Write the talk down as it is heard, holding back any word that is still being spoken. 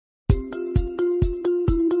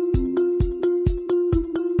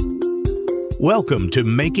Welcome to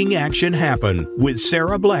Making Action Happen with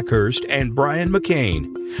Sarah Blackhurst and Brian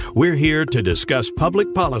McCain. We're here to discuss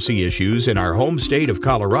public policy issues in our home state of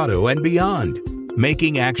Colorado and beyond.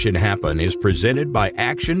 Making Action Happen is presented by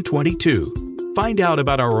Action 22. Find out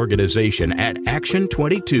about our organization at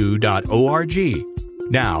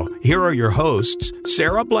action22.org. Now, here are your hosts,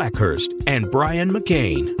 Sarah Blackhurst and Brian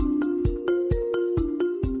McCain.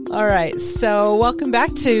 All right, so welcome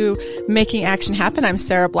back to Making Action Happen. I'm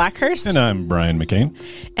Sarah Blackhurst. And I'm Brian McCain.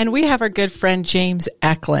 And we have our good friend James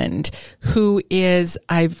Eklund, who is,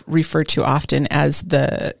 I've referred to often as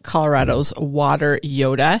the Colorado's water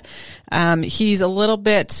Yoda. He's a little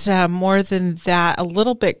bit more than that, a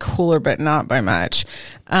little bit cooler, but not by much,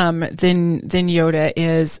 than Yoda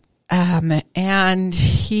is. And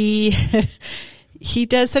he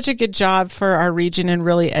does such a good job for our region in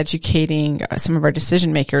really educating some of our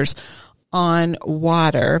decision makers on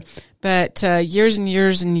water. But years and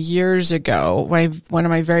years and years ago, one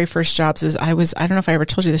of my very first jobs is I don't know if I ever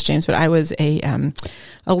told you this, James, but I was a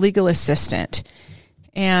legal assistant.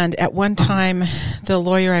 And at one time, the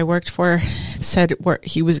lawyer I worked for said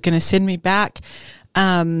he was going to send me back. He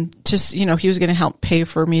was going to help pay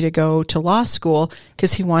for me to go to law school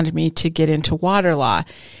because he wanted me to get into water law.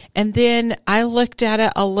 And then I looked at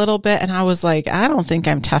it a little bit and I was like, I don't think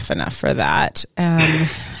I'm tough enough for that. I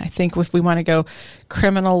think if we want to go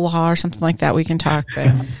criminal law or something like that, we can talk,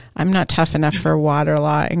 but I'm not tough enough for water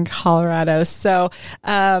law in Colorado. So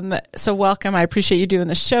welcome. I appreciate you doing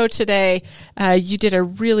the show today. You did a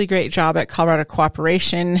really great job at Colorado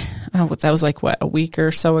Cooperation. That was like, a week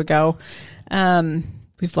or so ago.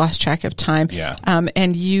 We've lost track of time. Yeah.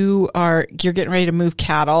 And you're getting ready to move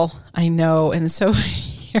cattle, I know. And so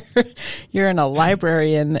you're in a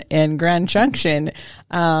library in Grand Junction.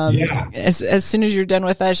 As soon as you're done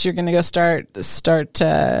with us, you're going to go start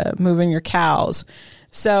moving your cows.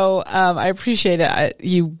 So I appreciate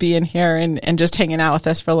you being here and just hanging out with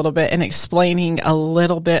us for a little bit and explaining a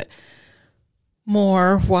little bit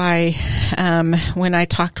more why when I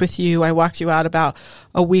talked with you, I walked you out about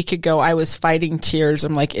a week ago, I was fighting tears.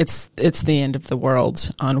 I'm like, it's the end of the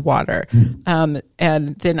world on water.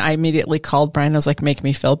 And then I immediately called Brian. I was like, make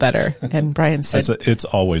me feel better. And Brian said, it's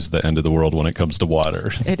always the end of the world when it comes to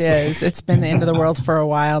water. It is. It's been the end of the world for a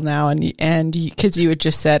while now. And because you had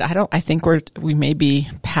just said, I think we may be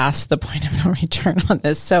past the point of no return on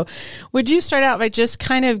this. So would you start out by just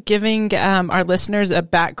kind of giving our listeners a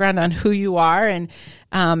background on who you are and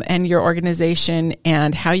your organization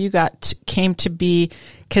and how you came to be,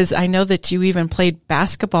 because I know that you even played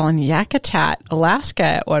basketball in Yakutat, Alaska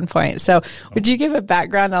at one point. So would you give a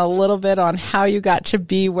background a little bit on how you got to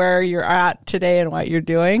be where you're at today and what you're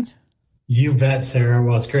doing? You bet, Sarah.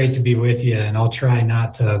 Well, it's great to be with you, and I'll try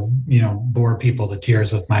not to, bore people to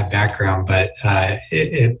tears with my background, but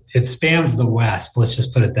it spans the West. Let's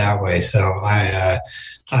just put it that way. So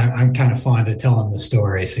I'm kind of fond of telling the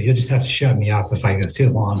story. So you'll just have to shut me up if I go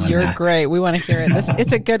too long. You're great. We want to hear it.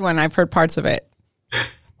 It's a good one. I've heard parts of it.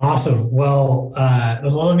 Awesome. Well,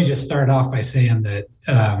 let me just start off by saying that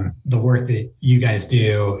the work that you guys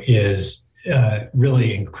do is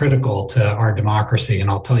really critical to our democracy. And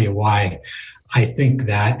I'll tell you why I think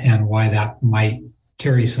that and why that might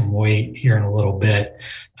carry some weight here in a little bit.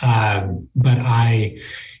 But I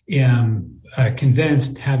am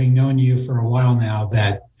convinced, having known you for a while now,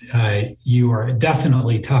 that you are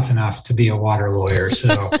definitely tough enough to be a water lawyer.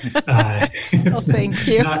 So well, thank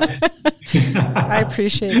you. I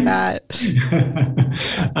appreciate that.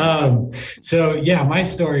 My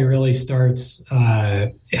story really starts,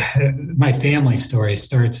 my family story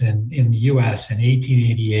starts in the U.S. in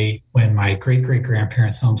 1888 when my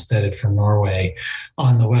great-great-grandparents homesteaded from Norway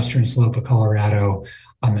on the western slope of Colorado,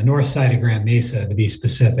 on the north side of Grand Mesa, to be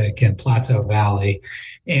specific, in Plateau Valley.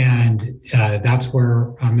 And that's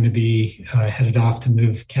where I'm going to be headed off to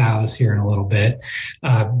move cows here in a little bit.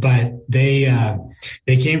 But they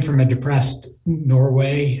came from a depressed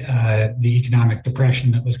Norway, the economic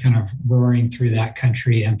depression that was kind of roaring through that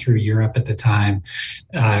country and through Europe at the time,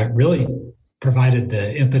 really provided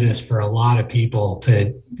the impetus for a lot of people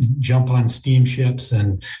to jump on steamships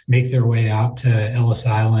and make their way out to Ellis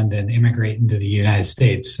Island and immigrate into the United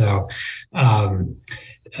States. So, my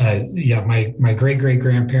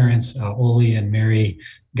great-great-grandparents, Ole and Mary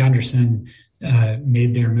Gunderson,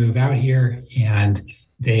 made their move out here, and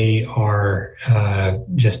they are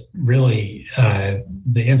just really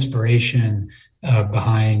the inspiration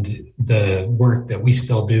behind the work that we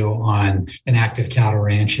still do on an active cattle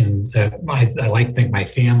ranch. And I like to think my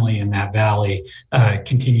family in that valley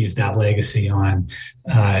continues that legacy on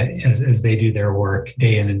as they do their work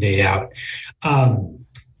day in and day out.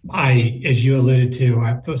 as you alluded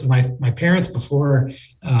to, so my parents, before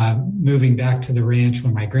moving back to the ranch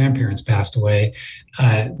when my grandparents passed away,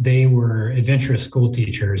 they were adventurous school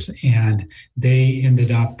teachers, and they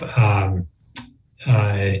ended up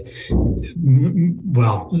they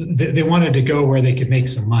wanted to go where they could make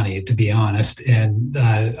some money, to be honest. And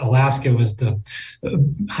Alaska was the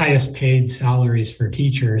highest paid salaries for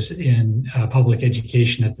teachers in public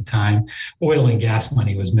education at the time. Oil and gas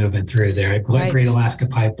money was moving through there. Right. Great Alaska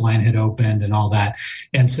Pipeline had opened and all that.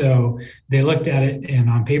 And so they looked at it,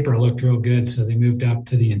 and on paper it looked real good. So they moved up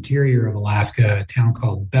to the interior of Alaska, a town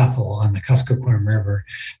called Bethel on the Kuskokwim River,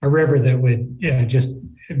 a river that would just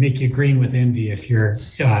make you green with envy if you're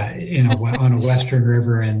on a western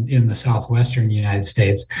river in the southwestern United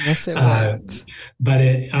States. Yes, it would. But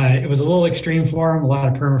it was a little extreme for them. A lot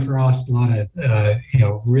of permafrost, a lot of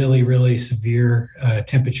really, really severe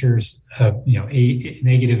temperatures.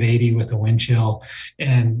 -80 with a wind chill,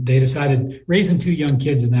 and they decided raising 2 young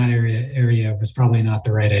kids in that area was probably not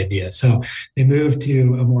the right idea. So they moved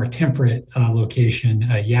to a more temperate location,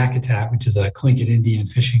 Yakutat, which is a Tlingit Indian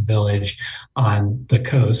fishing village on the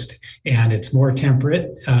coast, and it's more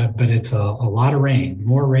temperate, but it's a lot of rain,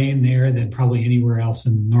 more rain there than probably anywhere else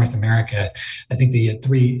in North America. I think they get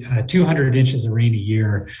 200 inches of rain a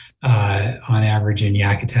year on average in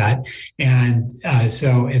Yakutat. And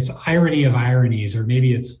so it's irony of ironies, or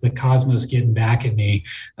maybe it's the cosmos getting back at me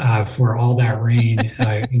for all that rain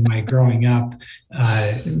in my growing up.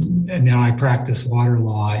 And now I practice water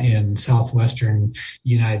law in southwestern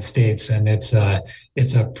United States, and it's a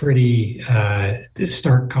pretty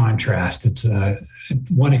stark contrast. It's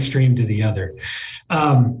one extreme to the other.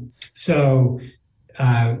 I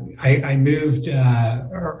moved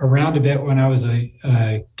around a bit when I was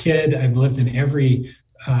a kid. I've lived in every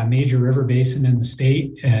major river basin in the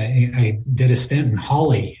state. I did a stint in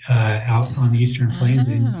Holly out on the Eastern Plains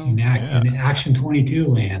in Action 22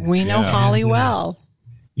 land. We know Holly well.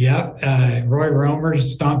 Roy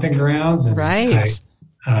Romer's stomping grounds. And right.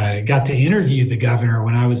 I got to interview the governor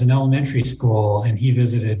when I was in elementary school, and he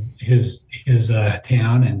visited his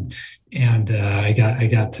town, and I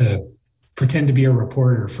got to pretend to be a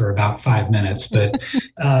reporter for about 5 minutes. But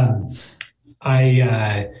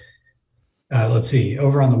let's see,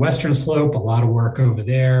 over on the Western Slope, a lot of work over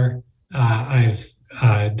there. I've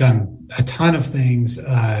done a ton of things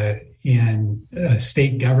in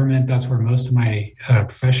state government. That's where most of my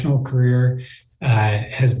professional career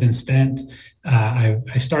has been spent. I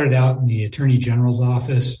started out in the Attorney General's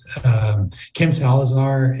office. Ken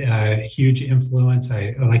Salazar, a huge influence.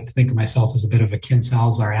 I like to think of myself as a bit of a Ken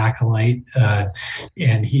Salazar acolyte.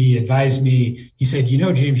 And he advised me, he said,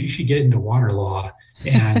 James, you should get into water law.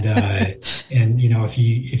 And,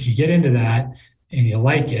 if you get into that and you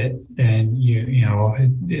like it, then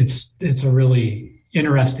it's a really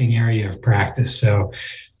interesting area of practice. So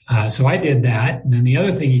I did that. And then the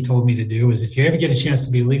other thing he told me to do was, if you ever get a chance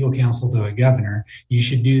to be legal counsel to a governor, you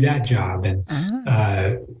should do that job. And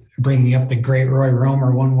bringing up the great Roy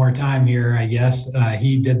Romer one more time here, I guess,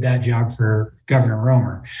 he did that job for Governor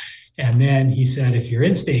Romer. And then he said, if you're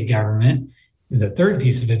in state government, the third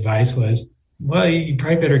piece of advice was, well, you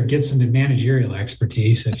probably better get some managerial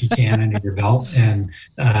expertise if you can under your belt. And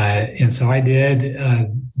so I did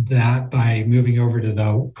that by moving over to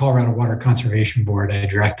the Colorado Water Conservation Board. I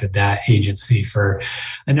directed that agency for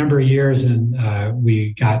a number of years, and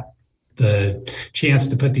we got the chance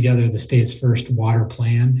to put together the state's first water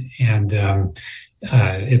plan. And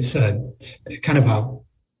it's kind of a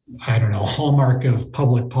hallmark of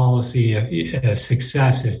public policy, a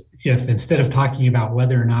success if instead of talking about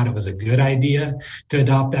whether or not it was a good idea to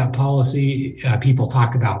adopt that policy, people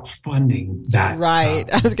talk about funding that. Right.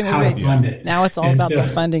 I was going to say, fund it. Now it's all about the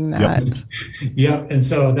funding that. Yep. And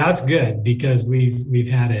so that's good, because we've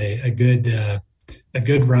had a good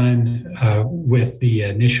run with the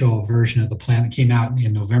initial version of the plan that came out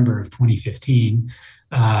in November of 2015.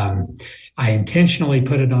 I intentionally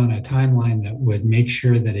put it on a timeline that would make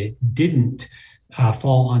sure that it didn't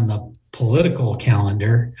fall on the political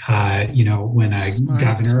calendar, when a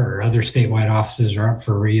governor or other statewide offices are up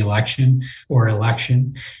for re-election or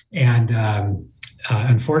election. And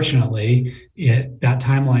unfortunately, that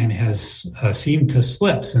timeline has seemed to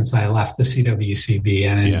slip since I left the CWCB.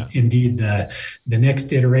 And indeed, the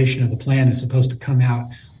next iteration of the plan is supposed to come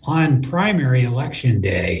out on primary election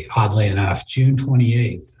day. Oddly enough, June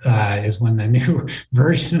 28th is when the new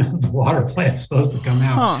version of the water plan is supposed to come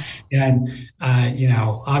out. And,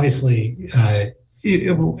 obviously,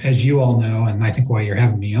 as you all know, and I think why you're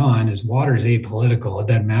having me on, is water is apolitical. It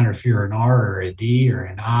doesn't matter if you're an R or a D or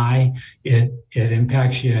an I. It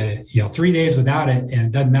impacts you. 3 days without it, and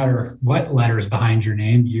it doesn't matter what letters behind your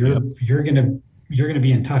name. You're gonna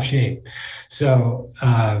be in tough shape. So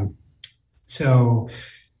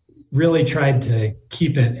really tried to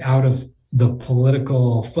keep it out of the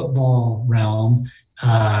political football realm.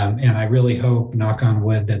 And I really hope, knock on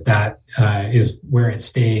wood, that is where it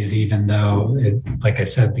stays, even though, like I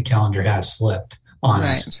said, the calendar has slipped on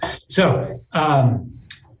us. So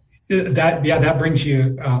that brings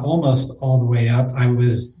you almost all the way up. I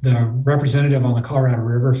was the representative on the Colorado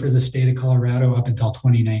River for the state of Colorado up until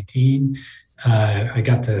 2019. I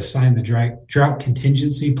got to sign the drought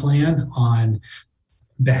contingency plan on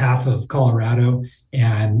behalf of Colorado.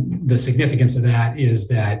 And the significance of that is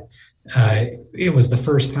that it was the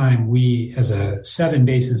first time we, as a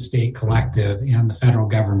 7-basin state collective and the federal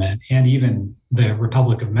government and even the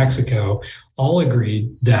Republic of Mexico all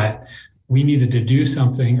agreed that we needed to do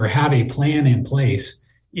something or have a plan in place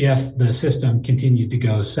if the system continued to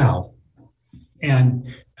go south. And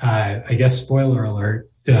I guess, spoiler alert,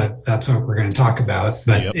 that's what we're going to talk about,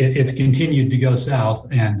 but it's continued to go south,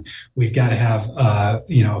 and we've got to have,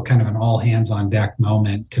 kind of an all hands on deck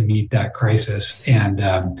moment to meet that crisis. And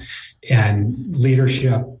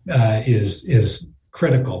leadership is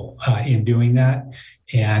critical in doing that.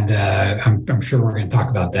 And I'm sure we're going to talk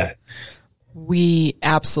about that. We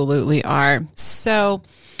absolutely are. So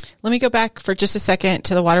let me go back for just a second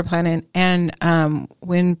to the water plan. And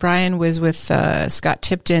when Brian was with Scott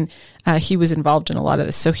Tipton, he was involved in a lot of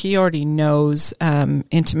this. So he already knows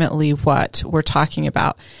intimately what we're talking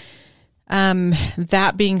about.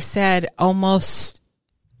 That being said, almost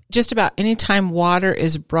just about any time water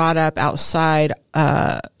is brought up outside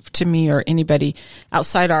to me or anybody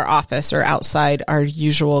outside our office or outside our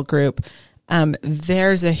usual group,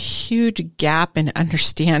 there's a huge gap in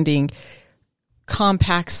understanding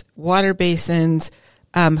compacts, water basins,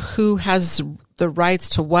 who has the rights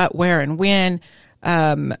to what, where, and when,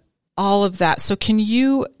 all of that. So can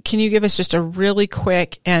you give us just a really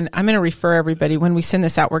quick, and I'm going to refer everybody, when we send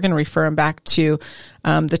this out, we're going to refer them back to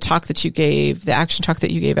the talk that you gave, the action talk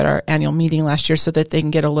that you gave at our annual meeting last year, so that they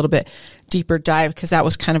can get a little bit deeper dive, because that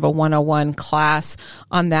was kind of a 101 class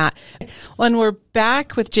on that. When we're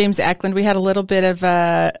back with James Eklund, we had a little bit of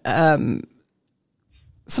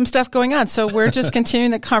some stuff going on. So we're just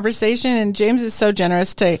continuing the conversation, and James is so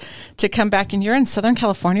generous to come back, and you're in Southern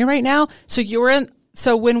California right now.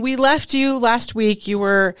 So when we left you last week, you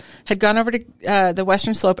had gone over to the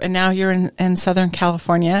Western Slope, and now you're in Southern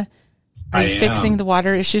California. Are you fixing the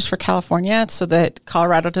water issues for California so that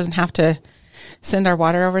Colorado doesn't have to send our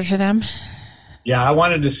water over to them? Yeah, I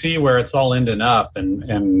wanted to see where it's all ending up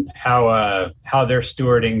and how they're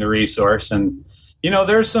stewarding the resource. And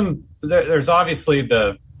there's obviously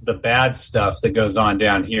the bad stuff that goes on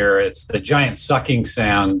down here. It's the giant sucking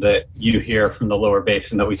sound that you hear from the lower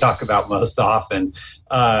basin that we talk about most often,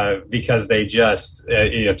 because they just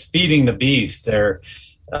it's feeding the beast. They're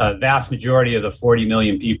vast majority of the 40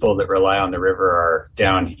 million people that rely on the river are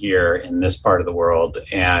down here in this part of the world,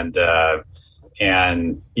 and they're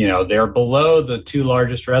below the 2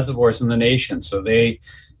 largest reservoirs in the nation, so they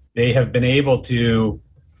have been able to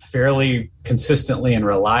fairly consistently and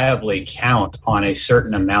reliably count on a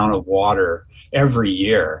certain amount of water every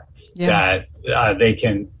year that they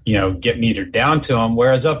can, get metered down to them.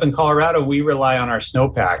 Whereas up in Colorado, we rely on our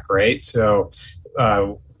snowpack, right? So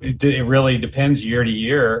it really depends year to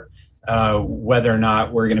year whether or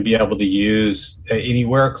not we're going to be able to use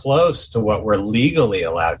anywhere close to what we're legally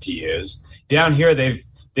allowed to use. Down here, they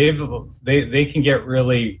can get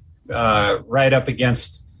really right up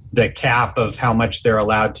against the cap of how much they're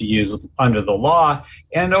allowed to use under the law.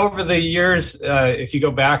 And over the years, if you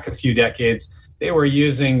go back a few decades, they were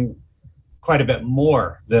using quite a bit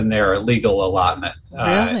more than their legal allotment.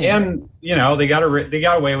 Really? And, they got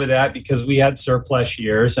away with that because we had surplus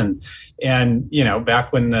years. And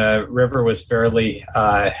back when the river was fairly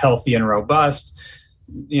healthy and robust,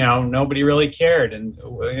 nobody really cared. And,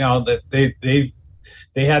 that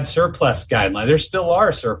they had surplus guidelines. There still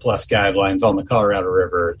are surplus guidelines on the Colorado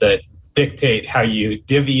River that dictate how you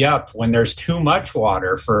divvy up when there's too much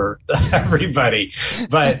water for everybody.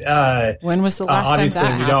 But when was the last time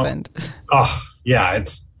that happened? Oh, yeah,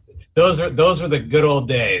 those were the good old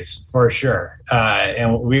days for sure.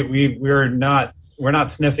 And we're not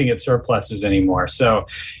sniffing at surpluses anymore. So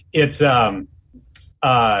it's I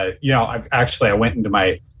went into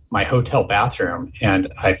my hotel bathroom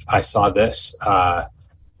and I saw this.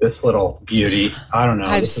 This little beauty. I don't know.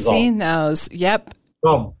 I've seen those. Yep.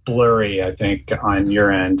 All blurry, I think, on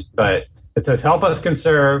your end, but It says, help us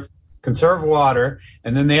conserve water.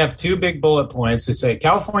 And then they have two big bullet points. They say,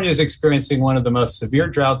 California is experiencing one of the most severe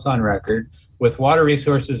droughts on record with water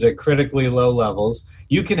resources at critically low levels.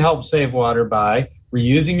 You can help save water by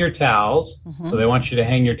reusing your towels. Mm-hmm. So they want you to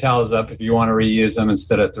hang your towels up if you want to reuse them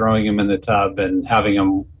instead of throwing them in the tub and having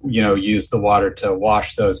them, use the water to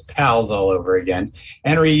wash those towels all over again,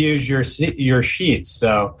 and reuse your sheets.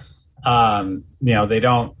 So,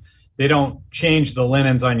 they don't change the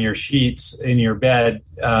linens on your sheets in your bed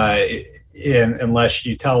unless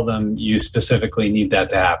you tell them you specifically need that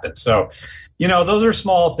to happen. So, those are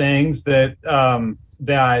small things that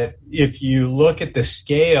if you look at the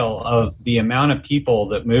scale of the amount of people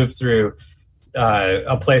that move through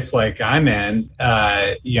a place like I'm in,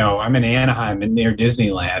 I'm in Anaheim and near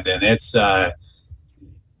Disneyland, and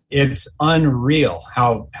it's unreal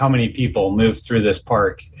how many people move through this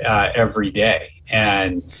park every day.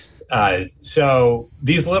 And so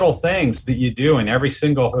these little things that you do in every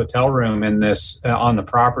single hotel room in this on the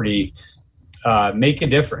property make a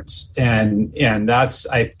difference. And that's,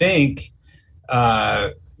 I think,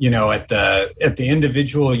 at the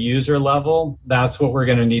individual user level, that's what we're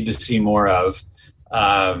going to need to see more of,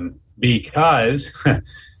 because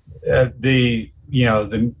the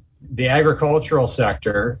agricultural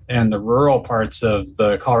sector and the rural parts of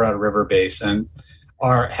the Colorado River Basin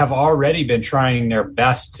have already been trying their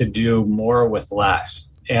best to do more with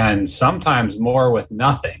less, and sometimes more with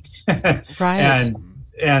nothing. Right.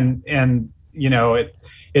 And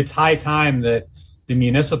it's high time that the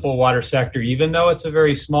municipal water sector, even though it's a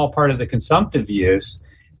very small part of the consumptive use,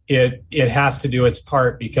 it has to do its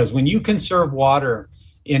part, because when you conserve water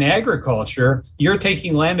in agriculture, you're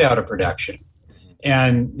taking land out of production.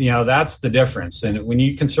 And, that's the difference. And when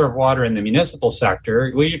you conserve water in the municipal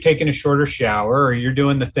sector, well, you're taking a shorter shower, or you're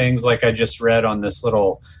doing the things like I just read on this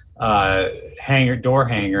little door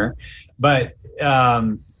hanger. But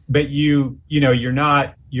you're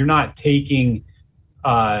not taking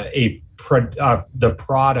the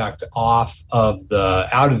product out of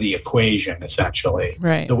the equation, essentially,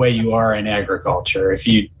 right, the way you are in agriculture. If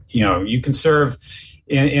you conserve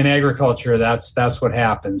in agriculture, that's what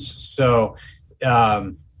happens. So,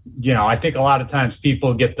 I think a lot of times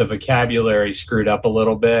people get the vocabulary screwed up a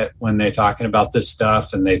little bit when they're talking about this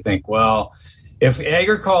stuff, and they think, well, if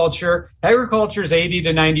agriculture is 80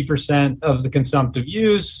 to 90% of the consumptive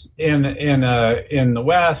use in the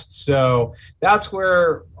West, so that's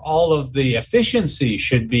where all of the efficiency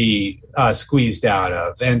should be squeezed out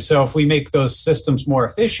of. And so if we make those systems more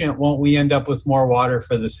efficient, won't we end up with more water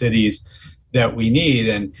for the cities that we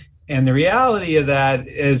need? And the reality of that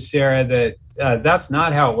is, Sarah, that that's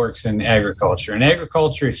not how it works in agriculture. In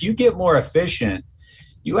agriculture, if you get more efficient,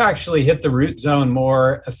 you actually hit the root zone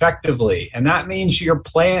more effectively. And that means your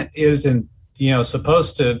plant isn't,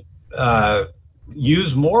 supposed to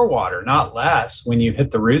use more water, not less, when you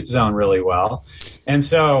hit the root zone really well. And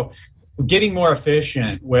so getting more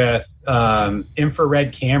efficient with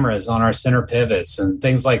infrared cameras on our center pivots and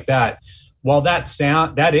things like that, while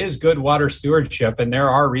that is good water stewardship, and there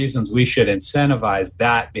are reasons we should incentivize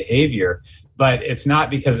that behavior, but it's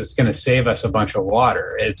not because it's going to save us a bunch of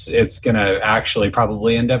water. It's going to actually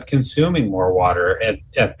probably end up consuming more water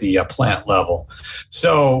at the plant level.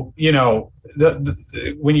 So,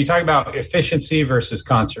 when you talk about efficiency versus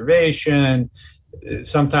conservation,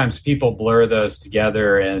 sometimes people blur those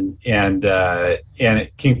together, and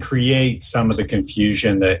it can create some of the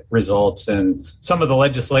confusion that results in some of the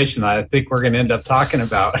legislation I think we're going to end up talking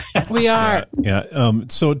about. We are. Yeah.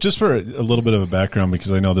 So just for a little bit of a background,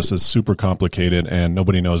 because I know this is super complicated and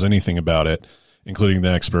nobody knows anything about it, including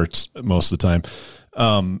the experts most of the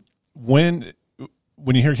time. When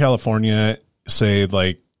you hear California say,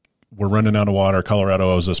 like, we're running out of water,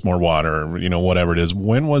 Colorado owes us more water, whatever it is,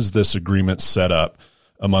 when was this agreement set up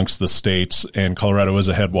amongst the states? And Colorado is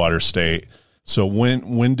a headwater state. So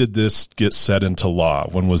when did this get set into law?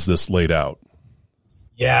 When was this laid out?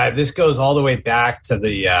 Yeah, this goes all the way back to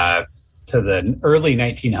the early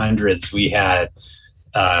 1900s. We had,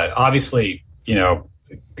 obviously,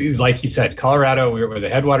 like you said, Colorado, we were the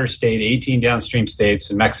headwater state, 18 downstream states,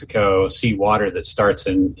 and Mexico sea water that starts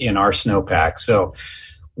in our snowpack. So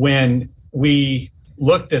when we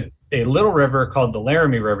looked at a little river called the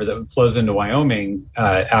Laramie River that flows into Wyoming,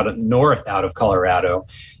 out of Colorado,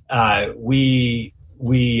 we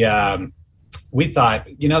thought,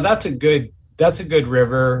 that's a good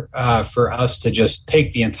river for us to just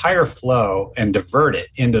take the entire flow and divert it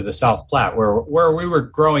into the South Platte, where we were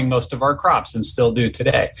growing most of our crops and still do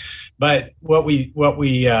today. But what we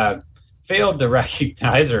failed to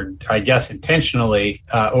recognize, or I guess intentionally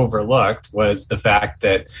overlooked, was the fact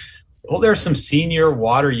that Well, there's some senior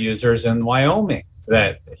water users in Wyoming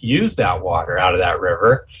that use that water out of that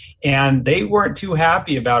river, and they weren't too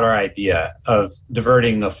happy about our idea of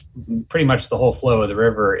diverting pretty much the whole flow of the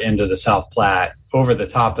river into the South Platte over the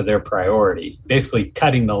top of their priority, basically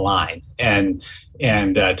cutting the line and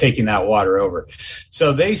taking that water over.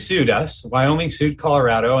 So they sued us. Wyoming sued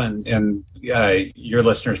Colorado, and your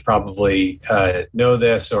listeners probably know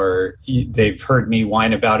this, or they've heard me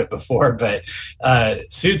whine about it before, but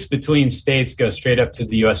suits between states go straight up to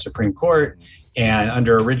the U.S. Supreme Court. And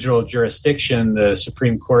under original jurisdiction, the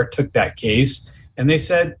Supreme Court took that case and they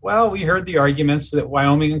said, well, we heard the arguments that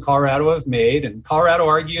Wyoming and Colorado have made. And Colorado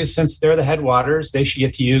argues since they're the headwaters, they should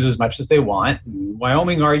get to use as much as they want. And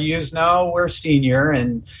Wyoming argues, no, we're senior.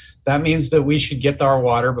 And that means that we should get our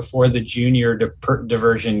water before the junior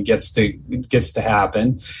diversion gets to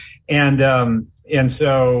happen. And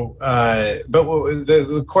so, but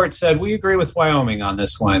the court said, we agree with Wyoming on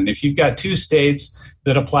this one. If you've got two states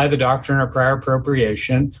that apply the doctrine of prior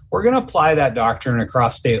appropriation, we're going to apply that doctrine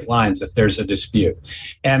across state lines if there's a dispute.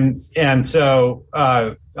 And so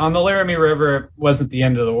on the Laramie River, it wasn't the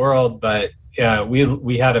end of the world, but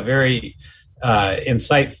we had a very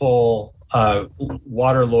insightful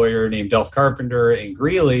water lawyer named Delph Carpenter in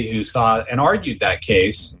Greeley who saw and argued that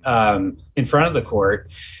case in front of the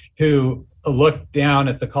court, who looked down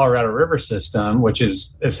at the Colorado River system, which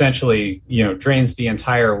is essentially, drains the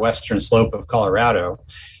entire western slope of Colorado,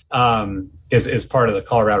 is part of the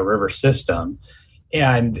Colorado River system.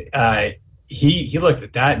 And he looked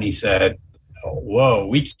at that and he said, whoa,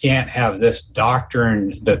 we can't have this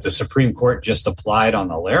doctrine that the Supreme Court just applied on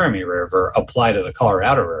the Laramie River apply to the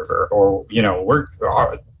Colorado River, or,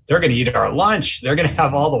 they're going to eat our lunch. They're going to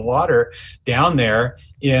have all the water down there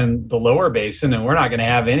in the lower basin, and we're not going to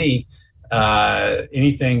have anything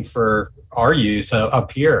for our use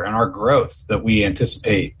up here and our growth that we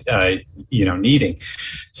anticipate, needing.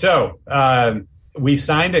 So we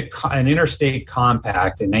signed an interstate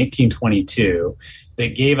compact in 1922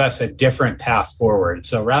 that gave us a different path forward.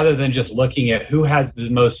 So rather than just looking at who has the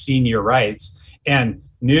most senior rights, and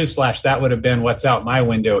newsflash, that would have been what's out my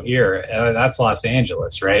window here. That's Los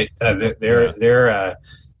Angeles, right?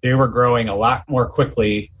 They were growing a lot more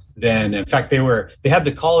quickly than, in fact, they had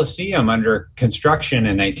the Coliseum under construction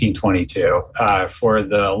in 1922 for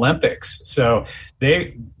the Olympics. So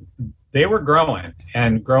they were growing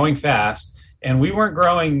and growing fast, and we weren't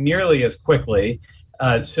growing nearly as quickly.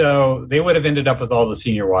 So they would have ended up with all the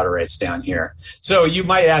senior water rights down here. So you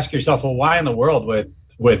might ask yourself, well, why in the world would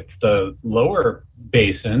the lower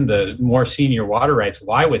basin, the more senior water rights,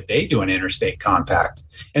 why would they do an interstate compact?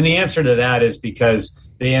 And the answer to that is because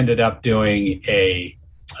they ended up doing a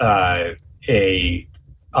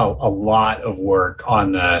lot of work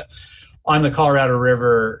on the Colorado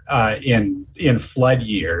River in flood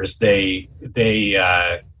years. They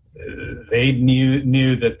knew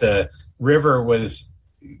that the river was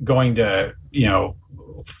going to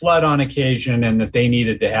flood on occasion, and that they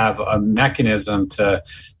needed to have a mechanism to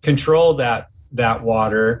control that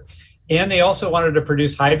water. And they also wanted to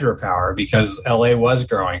produce hydropower because LA was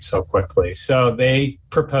growing so quickly. So they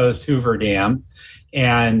proposed Hoover Dam,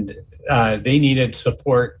 and they needed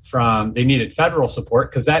federal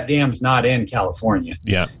support because that dam's not in California.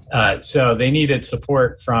 Yeah. So they needed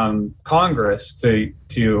support from Congress to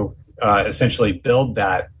essentially build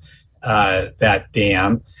that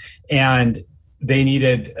dam, and they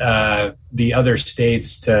needed the other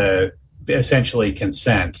states to essentially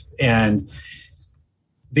consent. And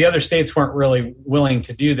the other states weren't really willing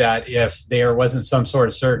to do that if there wasn't some sort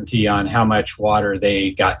of certainty on how much water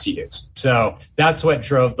they got to use. So that's what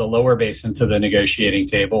drove the lower basin to the negotiating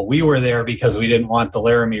table. We were there because we didn't want the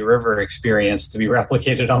Laramie River experience to be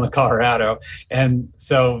replicated on the Colorado. And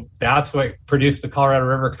so that's what produced the Colorado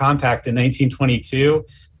River Compact in 1922.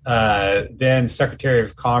 Then Secretary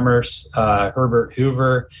of Commerce Herbert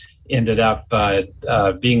Hoover ended up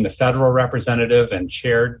being the federal representative and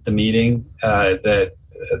chaired the meetings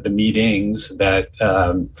that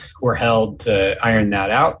were held to iron that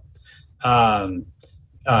out.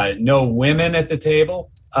 No women at the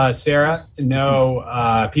table, Sarah.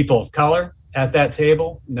 No people of color at that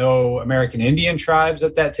table. No American Indian tribes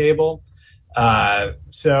at that table.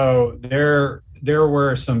 So there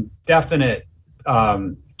were some definite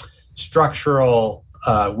structural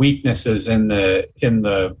weaknesses in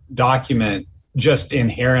the document, just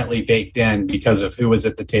inherently baked in because of who was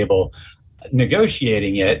at the table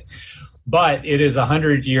negotiating it. But it is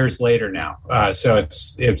 100 years later now. So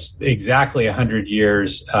it's exactly 100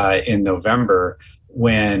 years in November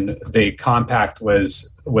when the compact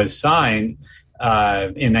was signed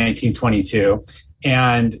in 1922,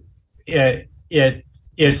 and it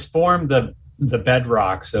it's formed the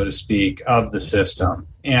bedrock, so to speak, of the system.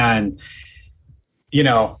 And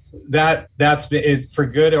that's for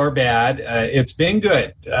good or bad. It's been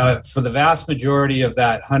good for the vast majority of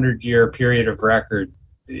that 100-year period of record.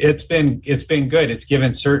 It's been good. It's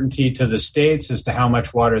given certainty to the states as to how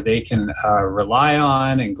much water they can rely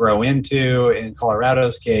on and grow into. In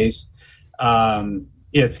Colorado's case,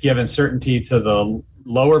 it's given certainty to the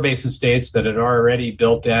lower basin states that had already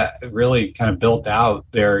built out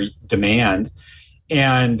their demand,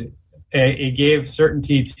 and it gave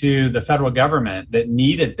certainty to the federal government that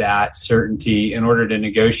needed that certainty in order to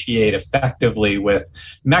negotiate effectively with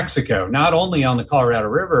Mexico, not only on the Colorado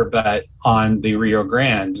River, but on the Rio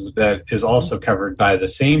Grande, that is also covered by the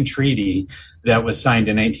same treaty that was signed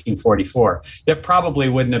in 1944, that probably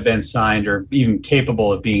wouldn't have been signed or even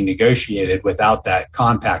capable of being negotiated without that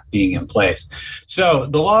compact being in place. So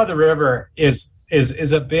the law of the river is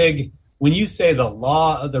a big, when you say the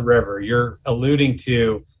law of the river, you're alluding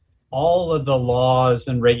to all of the laws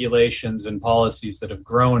and regulations and policies that have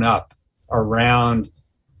grown up around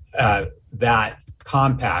that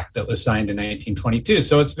compact that was signed in 1922.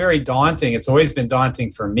 So it's very daunting. It's always been daunting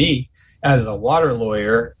for me as a water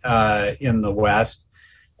lawyer in the West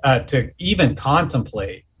to even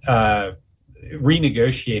contemplate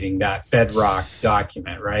renegotiating that bedrock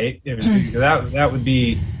document, right? That would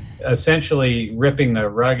be essentially ripping the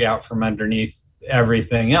rug out from underneath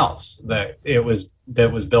everything else that was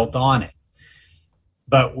built on it.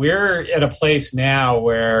 But we're at a place now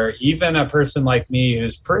where even a person like me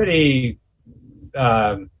who's pretty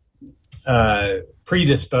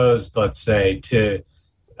predisposed, let's say, to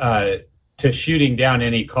shooting down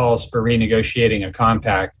any calls for renegotiating a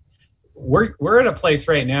compact, we're at a place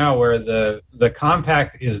right now where the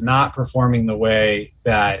compact is not performing the way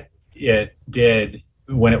that it did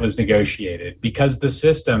when it was negotiated, because the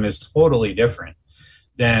system is totally different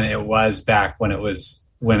than it was back back in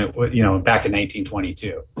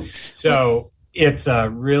 1922. So it's a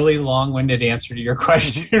really long-winded answer to your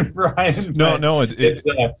question, Brian. No, that's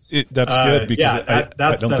good, because I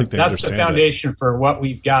don't think they understand that's the foundation for what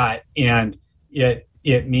we've got, and it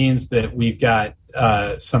means that we've got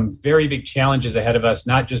some very big challenges ahead of us,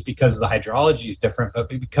 not just because the hydrology is different, but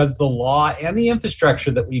because the law and the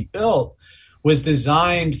infrastructure that we built was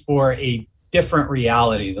designed for a different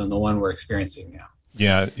reality than the one we're experiencing now.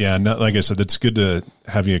 Yeah. No, like I said, it's good to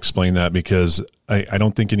have you explain that, because I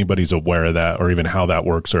don't think anybody's aware of that or even how that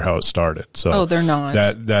works or how it started. So they're not.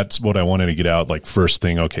 That's what I wanted to get out. Like, first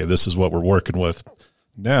thing, okay, this is what we're working with.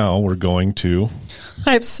 Now we're going to.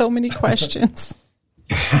 I have so many questions.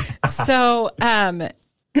 So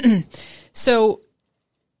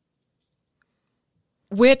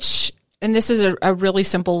which, and this is a really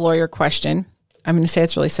simple lawyer question. I'm going to say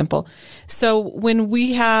it's really simple. So when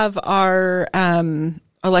we have our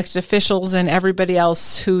elected officials and everybody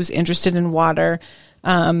else who's interested in water,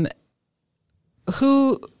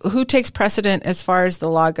 who takes precedent as far as the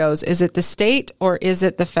law goes? Is it the state or is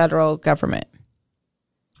it the federal government?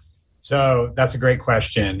 So that's a great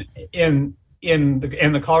question. In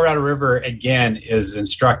the Colorado River, again, is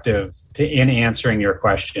instructive in answering your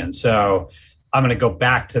question. So I'm going to go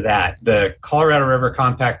back to that. The Colorado River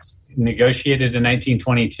Compact negotiated in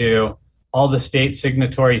 1922. All the state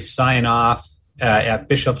signatories sign off at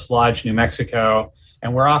Bishop's Lodge, New Mexico,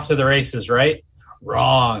 and we're off to the races, right?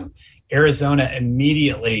 Wrong. Arizona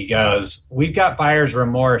immediately goes, we've got buyer's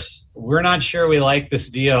remorse. We're not sure we like this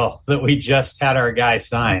deal that we just had our guy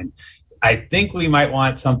sign. I think we might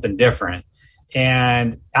want something different.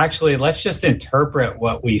 And actually, let's just interpret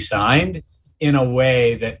what we signed in a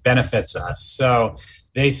way that benefits us. So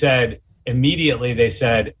they said,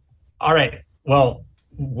 all right, well,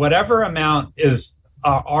 whatever amount is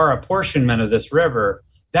our apportionment of this river,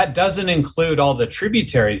 that doesn't include all the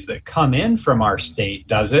tributaries that come in from our state,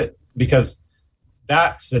 does it? Because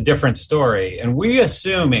that's a different story. And we're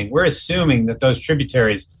assuming that those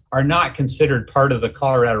tributaries are not considered part of the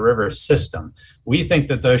Colorado River system. We think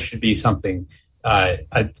that those should be something,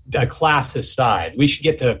 a class aside. We should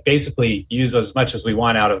get to basically use as much as we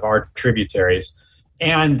want out of our tributaries,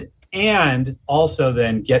 and also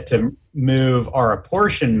then get to move our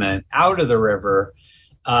apportionment out of the river,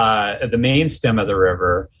 the main stem of the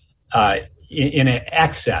river, in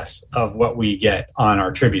excess of what we get on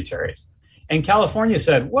our tributaries. And California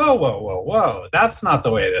said, whoa, that's not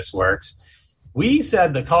the way this works. We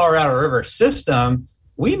said the Colorado River system,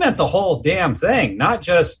 we meant the whole damn thing, not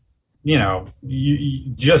just,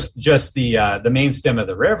 just the main stem of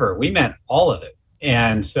the river. We meant all of it.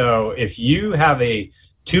 And so if you have a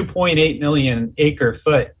 2.8 million acre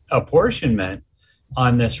foot apportionment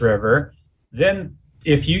on this river, then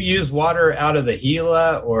if you use water out of the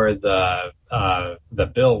Gila or the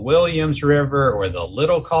Bill Williams River or the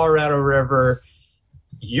Little Colorado River,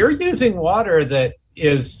 you're using water that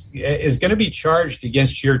is going to be charged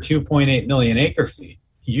against your 2.8 million acre feet.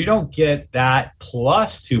 You don't get that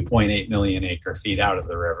plus 2.8 million acre feet out of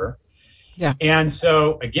the river. Yeah. And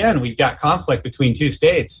so, again, we've got conflict between two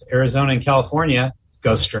states, Arizona and California.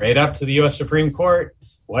 Go straight up to the U.S. Supreme Court.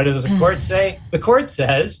 What does the court say? The court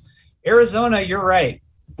says, Arizona, you're right.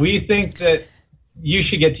 We think that you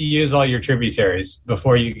should get to use all your tributaries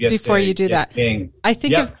before you do that. I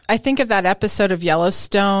think of that episode of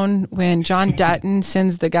Yellowstone when John Dutton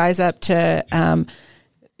sends the guys up to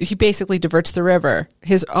he basically diverts the river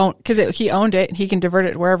his own, because he owned it and he can divert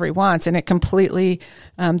it wherever he wants, and it completely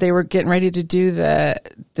they were getting ready to do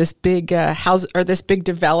this big house or this big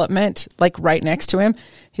development like right next to him.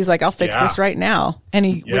 He's like, I'll fix this right now, and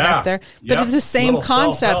he went up there. But it's the same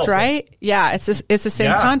concept, right? Yeah, it's the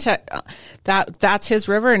same concept. That's his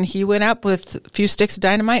river, and he went up with a few sticks of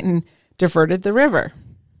dynamite and diverted the river.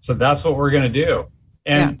 So that's what we're going to do.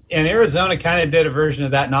 And Arizona kind of did a version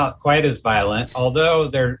of that, not quite as violent, although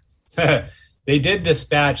they did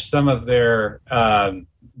dispatch some of their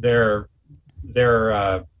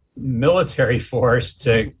military force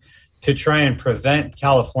to try and prevent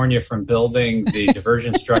California from building the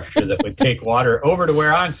diversion structure that would take water over to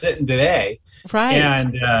where I'm sitting today. Right.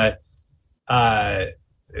 And I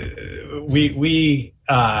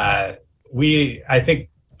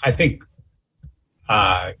think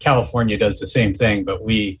California does the same thing, but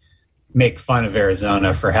we make fun of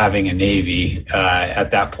Arizona for having a Navy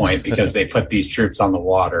at that point because they put these troops on the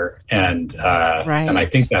water, and I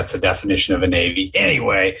think that's the definition of a Navy.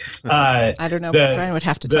 Anyway, I don't know. Brian would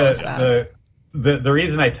have to tell us that. The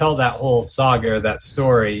reason I tell that whole saga or that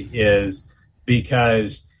story is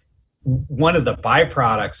because one of the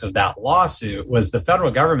byproducts of that lawsuit was the federal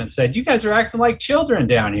government said, you guys are acting like children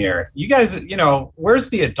down here. You guys, where's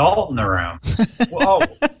the adult in the room? We'll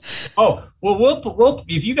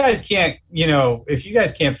if you guys can't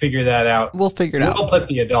figure that out, we'll figure it out. We'll put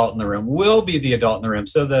the adult in the room. We'll be the adult in the room.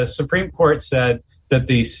 So the Supreme Court said that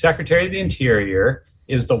the Secretary of the Interior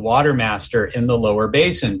is the water master in the lower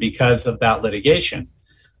basin because of that litigation.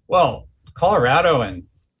 Well, Colorado and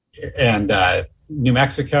New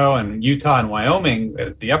Mexico and Utah and Wyoming,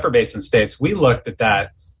 the upper basin states, we looked at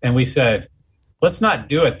that and we said, let's not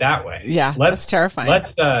do it that way. Yeah, that's terrifying.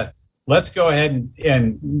 Let's go ahead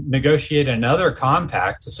and negotiate another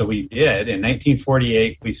compact. So we did. In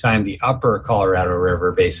 1948, we signed the Upper Colorado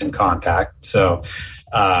River Basin Compact. So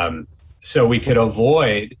we could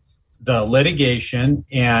avoid the litigation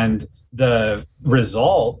and the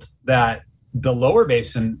result that the lower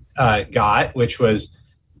basin got, which was,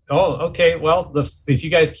 if you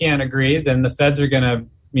guys can't agree, then the feds are going to,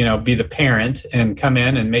 be the parent and come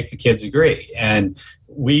in and make the kids agree. And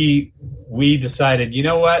we decided, you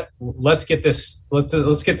know what, let's get this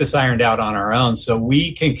ironed out on our own so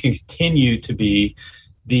we can continue to be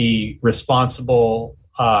the responsible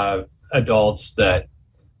adults that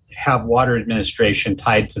have water administration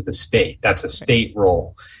tied to the state. That's a state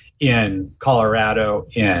role in Colorado,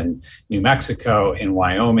 in New Mexico, in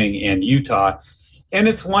Wyoming, and Utah. And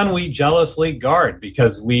it's one we jealously guard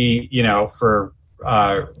because we, for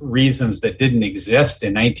reasons that didn't exist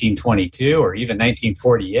in 1922 or even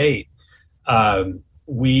 1948,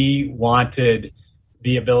 we wanted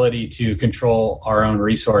the ability to control our own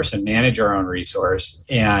resource and manage our own resource.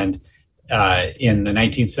 And in the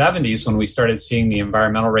 1970s, when we started seeing the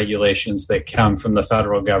environmental regulations that come from the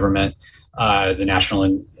federal government, the National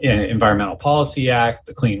Environmental Policy Act,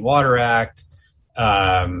 the Clean Water Act,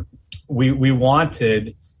 we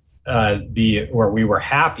wanted we were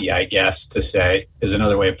happy, I guess, to say, is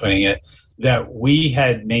another way of putting it, that we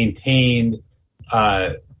had maintained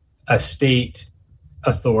a state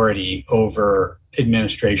authority over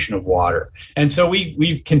administration of water. And so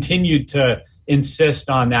we've continued to insist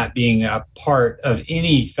on that being a part of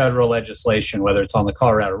any federal legislation, whether it's on the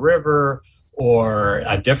Colorado River or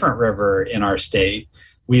a different river in our state.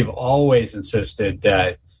 We've always insisted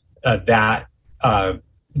that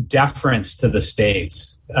deference to the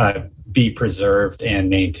states be preserved and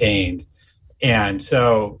maintained. And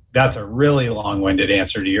so that's a really long-winded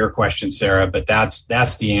answer to your question, Sarah, but that's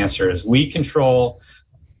the answer. Is we control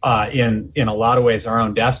in a lot of ways our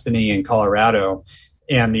own destiny in Colorado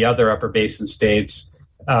and the other upper basin states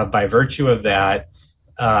by virtue of that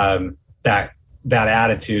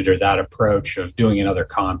attitude or that approach of doing another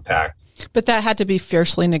compact. But that had to be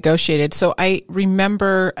fiercely negotiated. So I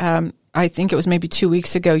remember, I think it was maybe 2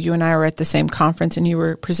 weeks ago, you and I were at the same conference and you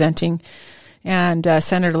were presenting, and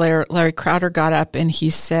Senator Larry Crowder got up and he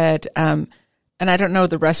said, And I don't know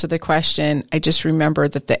the rest of the question. I just remember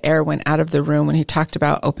that the air went out of the room when he talked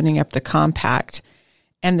about opening up the compact.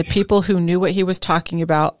 And the people who knew what he was talking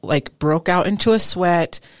about, like, broke out into a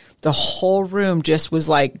sweat. The whole room just was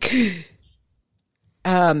like,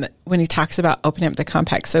 when he talks about opening up the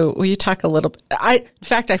compact. So will you talk a little bit? In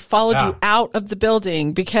fact, I followed you out of the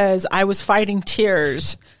building because I was fighting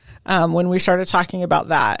tears when we started talking about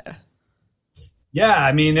that. Yeah,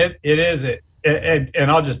 I mean, it is.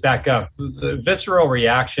 And I'll just back up. The visceral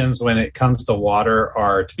reactions when it comes to water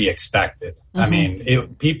are to be expected. Mm-hmm. I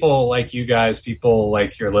mean, people like you guys, people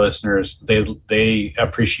like your listeners, they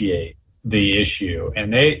appreciate the issue,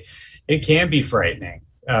 and it can be frightening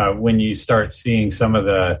when you start seeing some of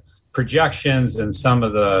the projections and some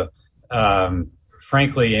of the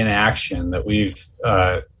frankly inaction that we've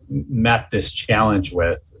met this challenge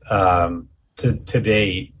with to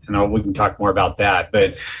date. And we can talk more about that,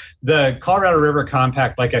 but the Colorado River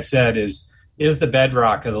Compact, like I said, is the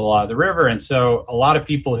bedrock of the law of the river. And so a lot of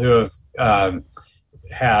people who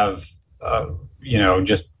have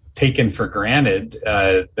just taken for granted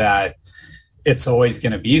that it's always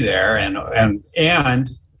going to be there and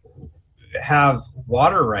have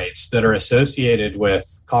water rights that are associated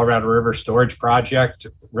with Colorado River Storage Project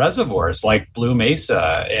reservoirs like Blue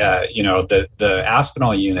Mesa, the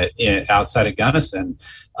Aspinall unit outside of Gunnison,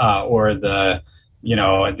 or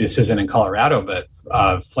this isn't in Colorado, but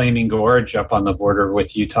Flaming Gorge up on the border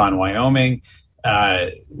with Utah and Wyoming.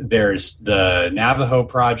 There's the Navajo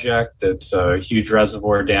project. That's a huge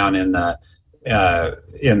reservoir down in the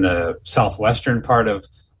southwestern part of.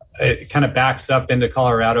 It kind of backs up into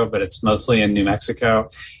Colorado, but it's mostly in New Mexico.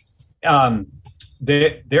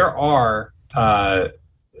 There are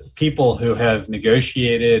people who have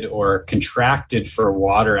negotiated or contracted for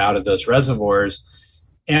water out of those reservoirs,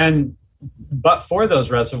 but for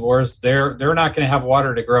those reservoirs, they're not going to have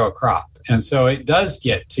water to grow a crop. And so it does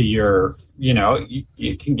get to your, you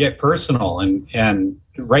can get personal and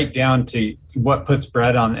right down to what puts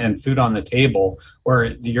bread on and food on the table, or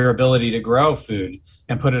your ability to grow food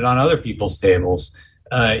and put it on other people's tables.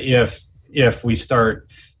 If we start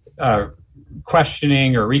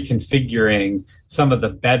questioning or reconfiguring some of the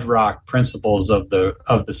bedrock principles of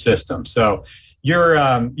the system. So your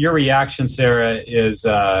reaction, Sarah, is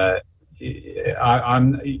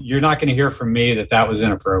you're not going to hear from me that was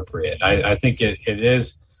inappropriate. I think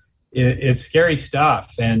it's scary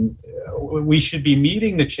stuff, and we should be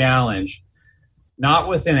meeting the challenge not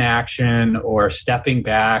with inaction or stepping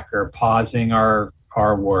back or pausing our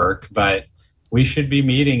work, but we should be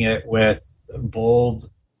meeting it with bold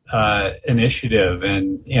initiative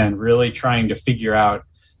and really trying to figure out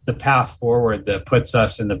the path forward that puts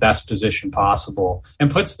us in the best position possible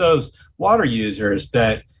and puts those water users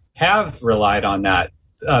that have relied on that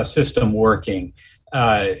system working,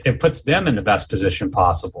 it puts them in the best position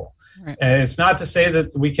possible. Right. And it's not to say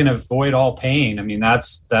that we can avoid all pain. I mean,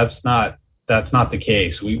 that's not the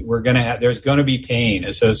case. There's going to be pain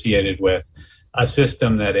associated with a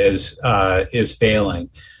system that is failing.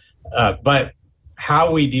 But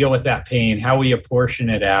how we deal with that pain, how we apportion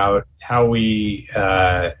it out, how we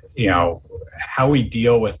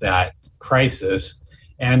deal with that crisis,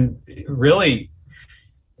 and really,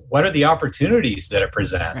 what are the opportunities that it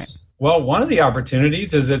presents? Right. Well, one of the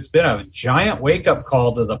opportunities is it's been a giant wake-up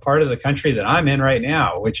call to the part of the country that I'm in right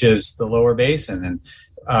now, which is the lower basin. And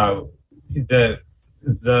the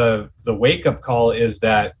wake-up call is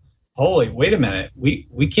that, wait a minute,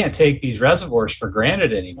 we can't take these reservoirs for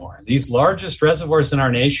granted anymore. These largest reservoirs in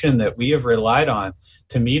our nation that we have relied on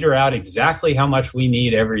to meter out exactly how much we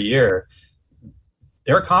need every year,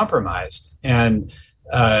 they're compromised. And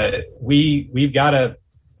we've got to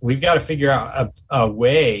figure out a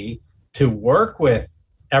way to work with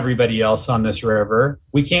everybody else on this river.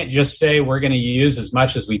 We can't just say we're going to use as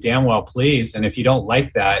much as we damn well please, and if you don't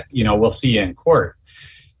like that, we'll see you in court.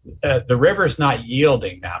 The river's not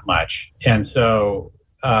yielding that much, and so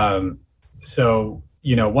one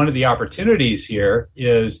of the opportunities here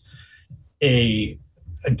is a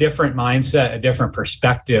different mindset, a different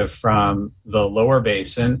perspective from the lower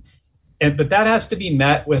basin, but that has to be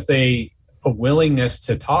met with a willingness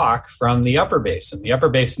to talk from the upper basin. The upper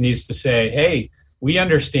basin needs to say, hey, we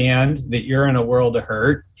understand that you're in a world of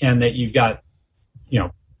hurt and that you've got,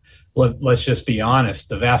 let's just be honest,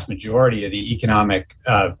 the vast majority of the economic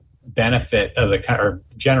benefit of or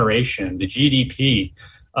generation, the GDP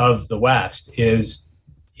of the West is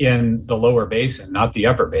in the lower basin, not the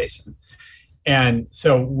upper basin. And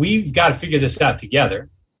so we've got to figure this out together,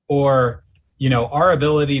 or, our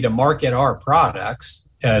ability to market our products,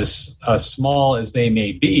 as small as they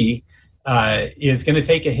may be, is going to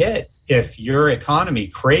take a hit if your economy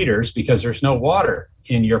craters because there's no water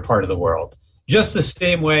in your part of the world. Just the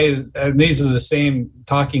same way, and these are the same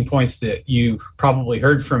talking points that you probably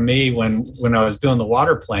heard from me when I was doing the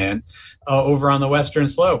water plan over on the Western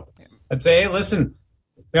Slope. I'd say, hey, listen,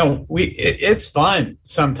 it's fun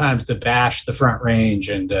sometimes to bash the Front Range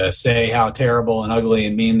and say how terrible and ugly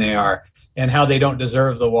and mean they are and how they don't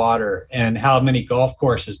deserve the water and how many golf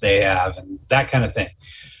courses they have and that kind of thing.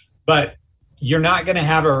 But you're not going to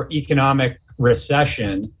have an economic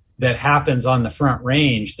recession that happens on the Front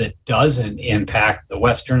Range that doesn't impact the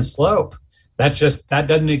Western Slope. That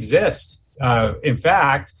doesn't exist. In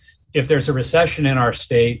fact, if there's a recession in our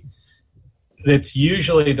state, it's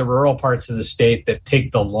usually the rural parts of the state that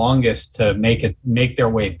take the longest to make their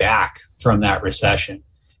way back from that recession.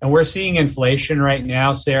 And we're seeing inflation right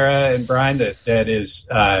now, Sarah and Brian, that is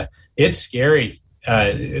it's scary.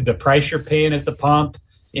 The price you're paying at the pump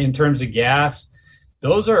in terms of gas,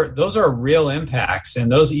 those are real impacts,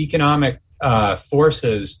 and those economic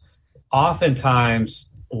forces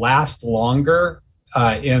oftentimes last longer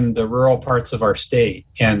in the rural parts of our state,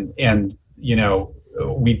 and we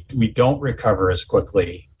don't recover as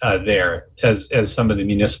quickly there as some of the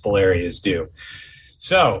municipal areas do.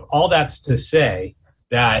 So all that's to say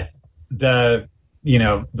that the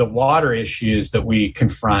water issues that we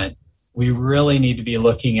confront, we really need to be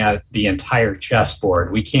looking at the entire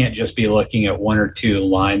chessboard. We can't just be looking at one or two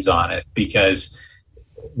lines on it, because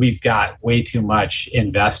we've got way too much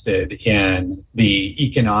invested in the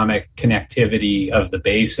economic connectivity of the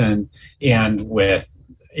basin and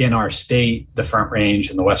in our state, the Front Range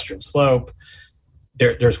and the Western Slope.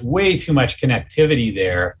 There's way too much connectivity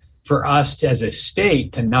there for us as a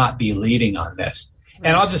state to not be leading on this.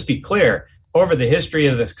 And I'll just be clear, over the history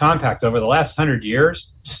of this compact, over the last 100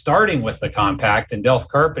 years, starting with the compact and Delph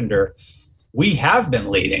Carpenter, we have been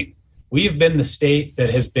leading. We've been the state that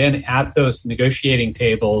has been at those negotiating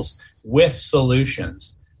tables with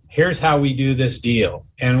solutions. Here's how we do this deal.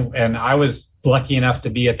 And I was lucky enough to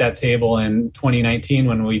be at that table in 2019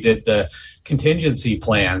 when we did the contingency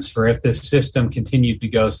plans for if this system continued to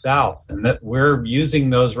go south, and that we're using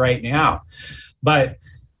those right now. But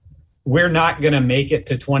we're not going to make it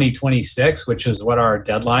to 2026, which is what our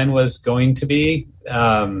deadline was going to be,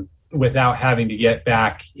 without having to get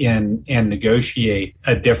back in and negotiate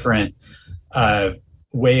a different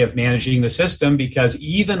way of managing the system, because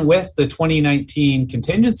even with the 2019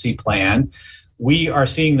 contingency plan, we are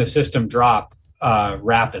seeing the system drop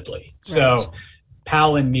rapidly. Right. So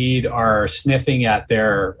Powell and Meade are sniffing at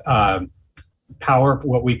their power,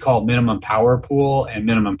 what we call minimum power pool, and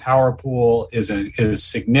minimum power pool is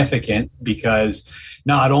significant, because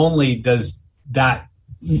not only does that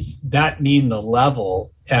mean the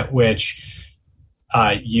level at which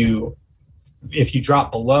if you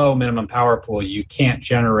drop below minimum power pool, you can't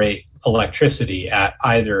generate electricity at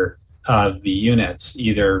either of the units,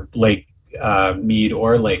 either Lake Meade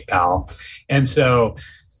or Lake Powell. And so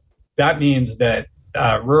that means that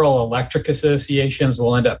rural electric associations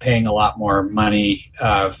will end up paying a lot more money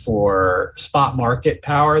for spot market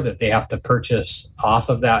power that they have to purchase off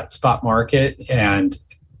of that spot market. And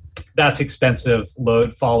that's expensive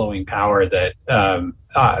load following power that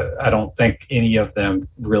I don't think any of them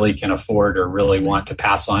really can afford or really want to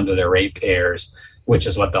pass on to their ratepayers, which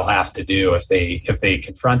is what they'll have to do if they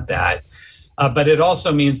confront that. But it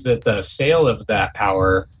also means that the sale of that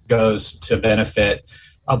power goes to benefit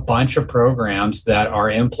a bunch of programs that are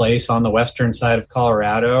in place on the western side of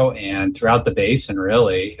Colorado and throughout the basin,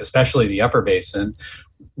 really, especially the upper basin,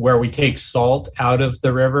 where we take salt out of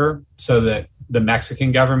the river so that the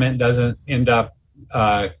Mexican government doesn't end up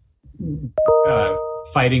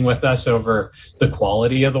fighting with us over the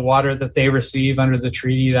quality of the water that they receive under the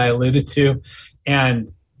treaty that I alluded to.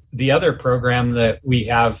 And the other program that we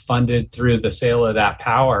have funded through the sale of that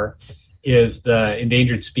power is the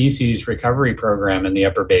Endangered Species Recovery Program in the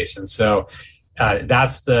Upper Basin. So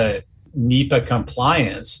that's the NEPA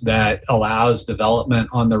compliance that allows development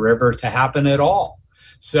on the river to happen at all.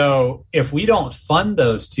 So if we don't fund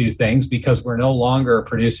those two things because we're no longer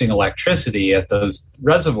producing electricity at those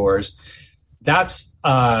reservoirs, that's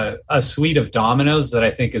a suite of dominoes that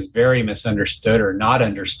I think is very misunderstood or not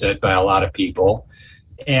understood by a lot of people.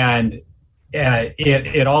 And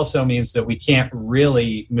it also means that we can't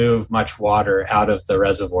really move much water out of the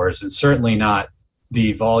reservoirs, and certainly not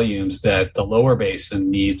the volumes that the lower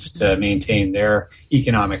basin needs to maintain their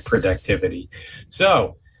economic productivity.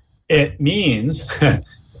 So it means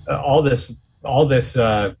all this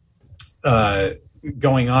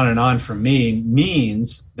going on and on for me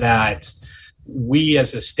means that we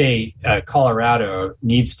as a state, Colorado,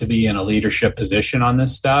 needs to be in a leadership position on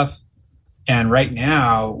this stuff. And right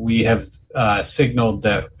now we have signaled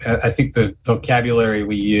that, I think the vocabulary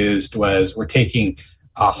we used was, we're taking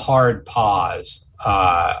a hard pause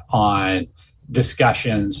on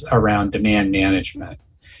discussions around demand management.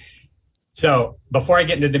 So before I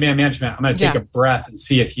get into demand management, I'm going to take a breath and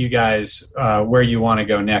see if you guys, where you want to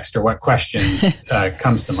go next, or what question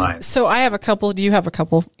comes to mind. So I have a couple. Do you have a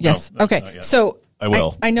couple? Yes. No, okay. So I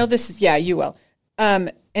will. I know this. Yeah, you will.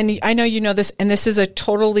 And I know you know this. And this is a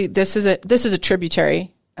tributary,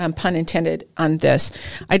 pun intended, on this.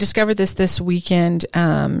 I discovered this weekend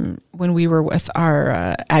when we were with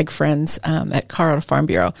our ag friends at Colorado Farm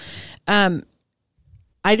Bureau.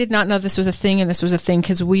 I did not know this was a thing, and this was a thing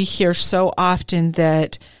because we hear so often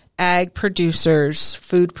that ag producers,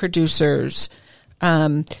 food producers,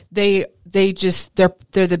 they're the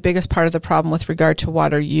biggest part of the problem with regard to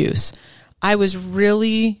water use. I was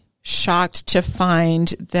really shocked to find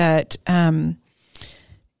that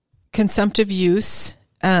consumptive use,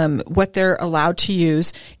 what they're allowed to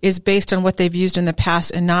use, is based on what they've used in the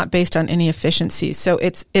past and not based on any efficiencies. So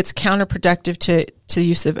it's counterproductive to the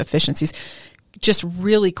use of efficiencies. Just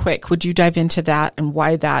really quick, would you dive into that and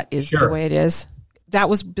why that is the way it is? That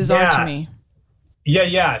was bizarre to me.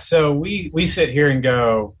 Yeah. So we sit here and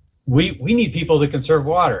go, we need people to conserve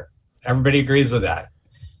water. Everybody agrees with that.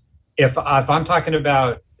 If I'm talking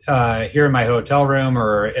about here in my hotel room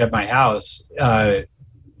or at my house,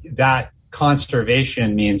 that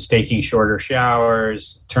conservation means taking shorter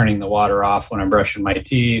showers, turning the water off when I'm brushing my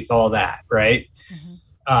teeth, all that, right?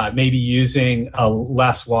 Maybe using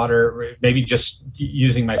less water, maybe just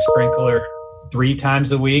using my sprinkler 3 times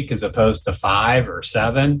a week as opposed to 5 or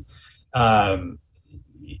 7. Those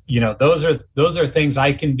are things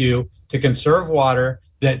I can do to conserve water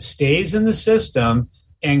that stays in the system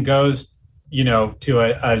and goes,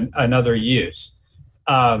 to another use.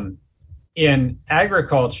 In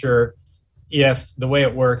agriculture, if the way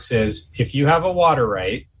it works is, if you have a water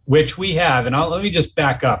right, which we have, and let me just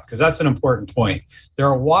back up because that's an important point. There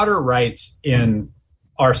are water rights in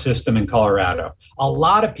our system in Colorado. A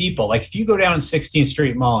lot of people, like if you go down 16th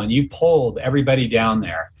Street Mall and you polled everybody down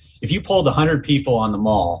there, if you polled 100 people on the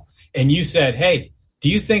mall and you said, hey, do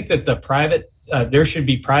you think that there should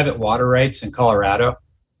be private water rights in Colorado?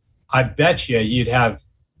 I bet you'd have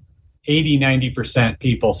 80-90%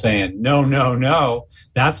 people saying, no,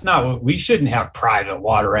 that's not what we shouldn't have private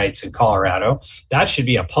water rights in Colorado. That should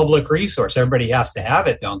be a public resource. Everybody has to have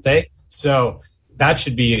it, don't they? So that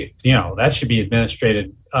should be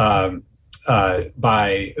administrated by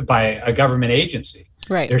a government agency.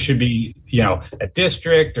 Right. There should be, a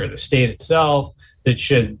district or the state itself that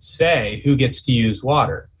should say who gets to use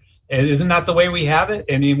water. Isn't that the way we have it?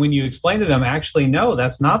 And when you explain to them, actually, no,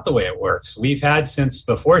 that's not the way it works. We've had since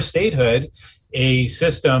before statehood a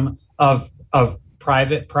system of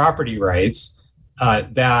private property rights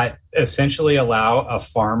that essentially allow a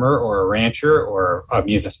farmer or a rancher or a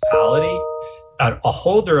municipality, a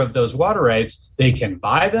holder of those water rights, they can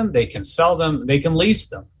buy them, they can sell them, they can lease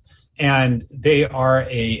them. And they are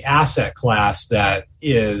a asset class that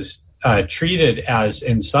is treated as,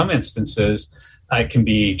 in some instances, it can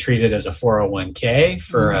be treated as a 401k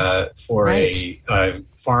for a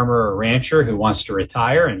farmer or rancher who wants to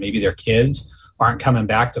retire and maybe their kids aren't coming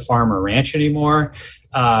back to farm or ranch anymore.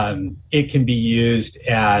 It can be used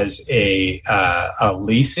as a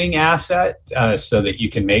leasing asset so that you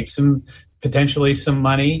can make potentially some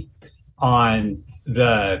money on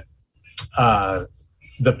the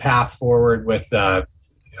path forward with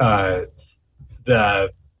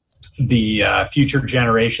the future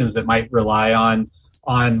generations that might rely on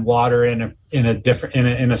water in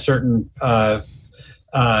a certain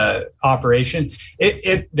operation.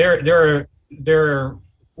 There are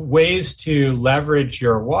ways to leverage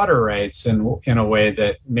your water rights in a way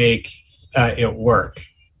that make it work.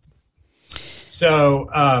 So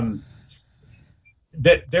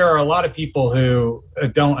there are a lot of people who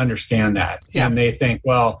don't understand that, and they think,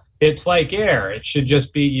 well, it's like air. It should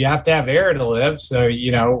just be, you have to have air to live. So,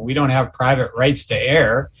 we don't have private rights to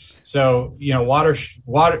air. So,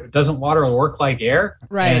 water doesn't water work like air?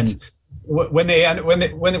 Right. And when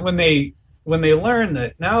they learn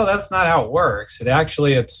that, no, that's not how it works. It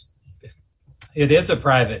actually, it is a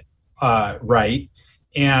private right.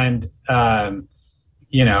 And,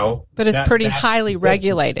 but it's pretty highly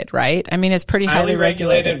regulated, right? I mean, it's pretty highly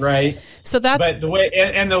regulated, right? So that's, but the way,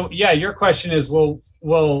 your question is, well,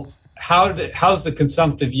 how's the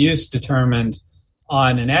consumptive use determined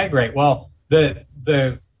on an ag right? Well, the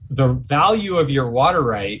value of your water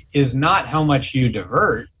right is not how much you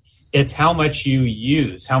divert; it's how much you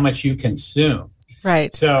use, how much you consume.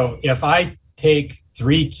 Right. So if I take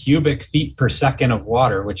 3 cubic feet per second of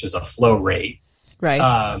water, which is a flow rate. Right.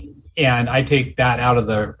 And I take that out of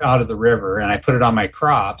the river and I put it on my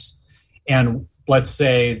crops. And let's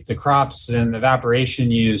say the crops in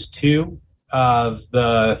evaporation use 2 of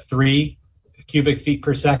the 3 cubic feet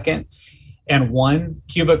per second, and 1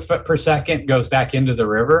 cubic foot per second goes back into the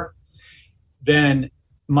river, then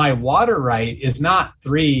my water right is not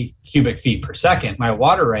 3 cubic feet per second. My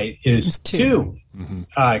water right is 2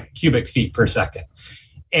 cubic feet per second.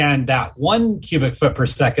 And that 1 cubic foot per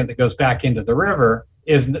second that goes back into the river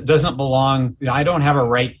doesn't belong. I don't have a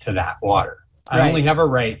right to that water. I only have a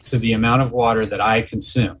right to the amount of water that I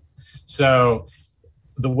consume. So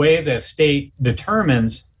the way the state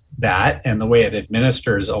determines that and the way it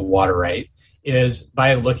administers a water right is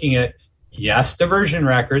by looking at, yes, diversion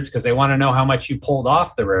records, because they want to know how much you pulled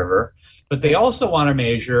off the river, but they also want to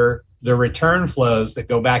measure the return flows that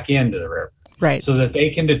go back into the river. Right. So that they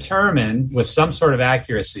can determine with some sort of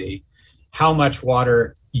accuracy how much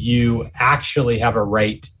water you actually have a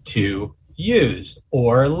right to use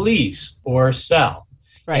or lease or sell.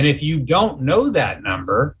 Right. And if you don't know that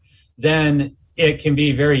number, then it can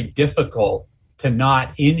be very difficult to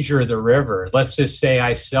not injure the river. Let's just say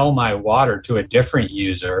I sell my water to a different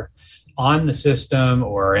user on the system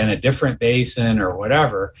or in a different basin or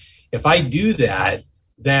whatever. If I do that,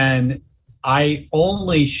 then I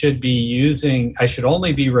should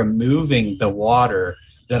only be removing the water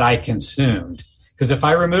that I consumed. Because if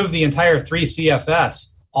I remove the entire 3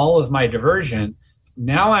 CFS, all of my diversion,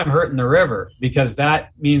 now I'm hurting the river, because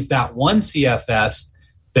that means that 1 CFS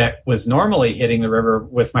that was normally hitting the river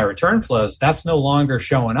with my return flows, that's no longer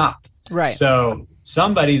showing up. Right. So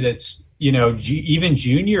somebody that's, even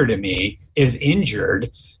junior to me is injured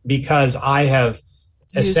because I have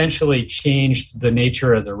essentially changed the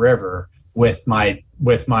nature of the river with my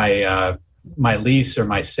lease or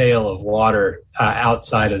my sale of water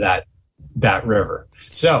outside of that river.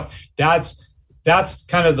 So that's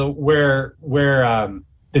kind of where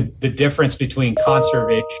the difference between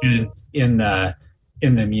conservation in the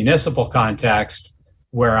municipal context,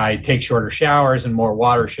 where I take shorter showers and more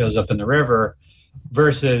water shows up in the river,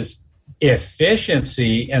 versus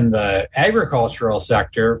efficiency in the agricultural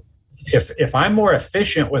sector. If I'm more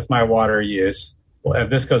efficient with my water use, well,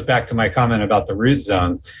 this goes back to my comment about the root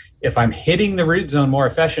zone. If I'm hitting the root zone more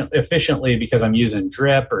efficiently because I'm using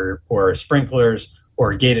drip or sprinklers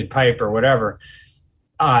or gated pipe or whatever,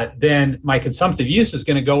 then my consumptive use is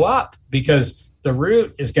going to go up, because the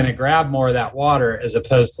root is going to grab more of that water as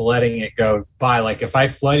opposed to letting it go by. Like if I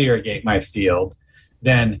flood irrigate my field,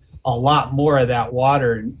 then a lot more of that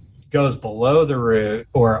water goes below the root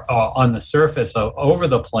or on the surface over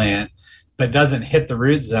the plant, but doesn't hit the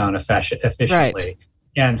root zone efficiently. Right.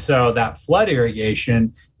 And so that flood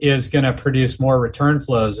irrigation is going to produce more return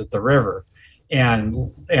flows at the river.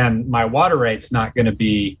 And my water rate's not going to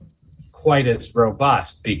be quite as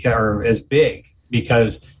robust or as big,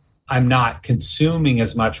 because I'm not consuming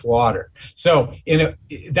as much water. So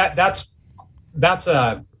that's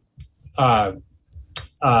a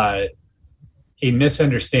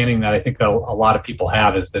misunderstanding that I think a lot of people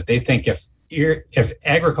have, is that they think if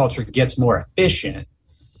agriculture gets more efficient,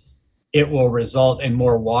 it will result in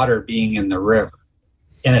more water being in the river.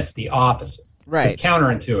 And it's the opposite. Right. It's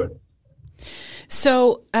counterintuitive.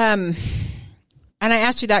 So, and I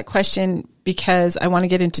asked you that question because I want to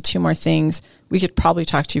get into 2 more things. We could probably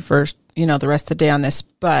talk to you first, the rest of the day on this,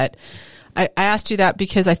 but I asked you that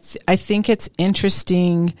because I think it's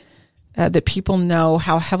interesting that people know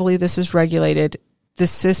how heavily this is regulated. The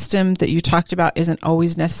system that you talked about isn't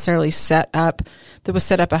always necessarily set up. That was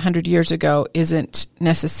set up 100 years ago isn't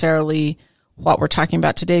necessarily what we're talking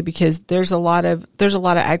about today, because there's a lot of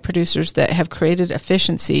ag producers that have created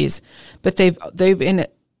efficiencies, but they've in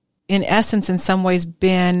essence in some ways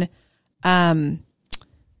been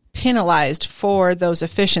penalized for those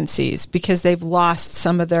efficiencies because they've lost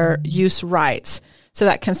some of their use rights. So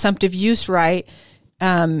that consumptive use right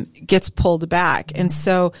gets pulled back. And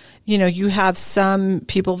so, you have some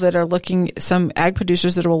people that are some ag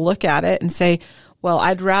producers that will look at it and say, well,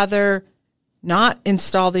 I'd rather not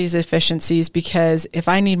install these efficiencies, because if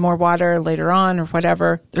I need more water later on or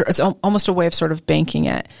whatever, there is almost a way of sort of banking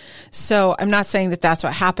it. So I'm not saying that that's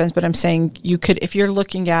what happens, but I'm saying you could, if you're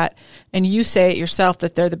looking at, and you say it yourself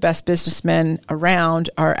that they're the best businessmen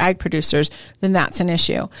around, our ag producers, then that's an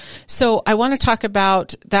issue. So I want to talk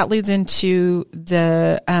about, that leads into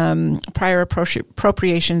the prior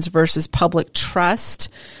appropriations versus public trust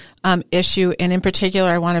issue. And in particular,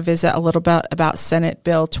 I want to visit a little bit about Senate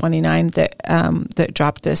Bill 29 that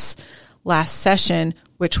dropped this last session,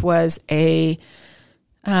 which was a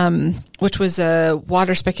which was a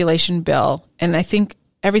water speculation bill. And I think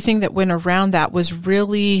everything that went around that was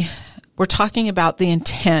really, we're talking about the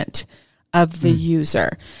intent of the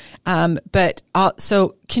user.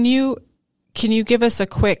 So can you give us a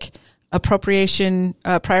quick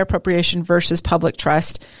prior appropriation versus public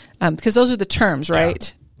trust? Because those are the terms,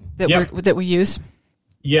 right? That we use.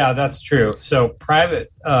 Yeah, that's true. So prior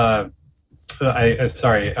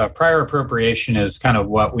appropriation is kind of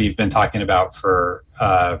what we've been talking about for,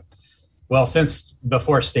 since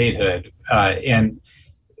before statehood. And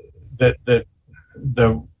the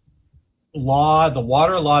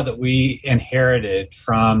water law that we inherited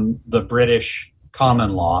from the British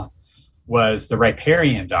common law was the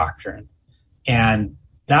riparian doctrine. And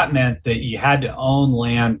that meant that you had to own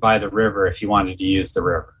land by the river if you wanted to use the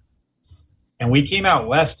river. And we came out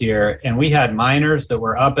west here and we had miners that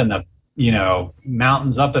were up in the,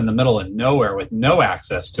 mountains up in the middle of nowhere with no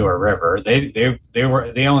access to a river.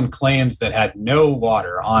 They owned claims that had no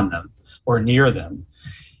water on them or near them.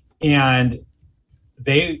 And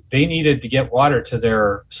they needed to get water to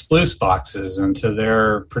their sluice boxes and to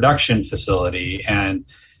their production facility. And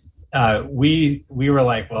we were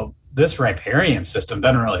like, well, this riparian system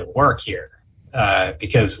doesn't really work here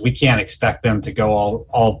because we can't expect them to go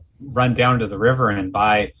all run down to the river and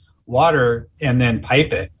buy water and then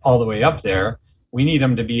pipe it all the way up there. We need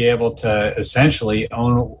them to be able to essentially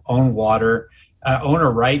own water, own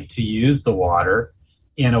a right to use the water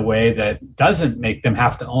in a way that doesn't make them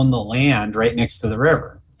have to own the land right next to the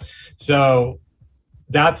river. So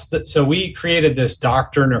so we created this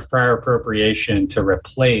doctrine of prior appropriation to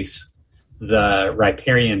replace the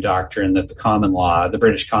riparian doctrine that the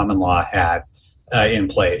British common law had in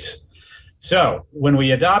place. So when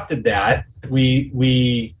we adopted that,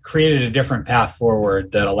 we created a different path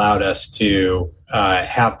forward that allowed us to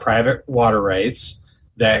have private water rights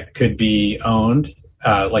that could be owned,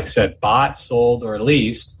 like I said, bought, sold, or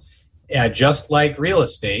leased, just like real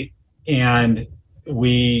estate. And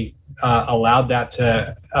we allowed that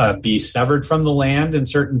to be severed from the land in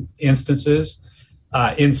certain instances.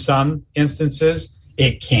 In some instances,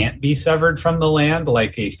 it can't be severed from the land,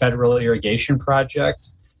 like a federal irrigation project.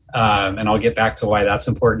 And I'll get back to why that's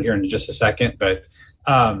important here in just a second. But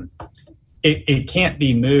it can't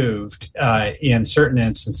be moved in certain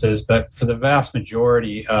instances. But for the vast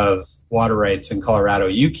majority of water rights in Colorado,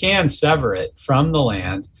 you can sever it from the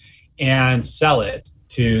land and sell it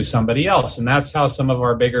to somebody else. And that's how some of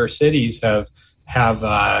our bigger cities have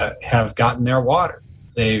gotten their water.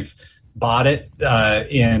 They've bought it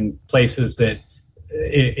in places that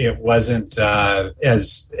it wasn't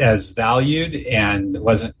as valued and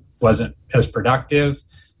wasn't as productive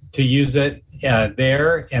to use it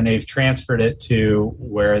there, and they've transferred it to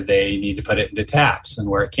where they need to put it into taps and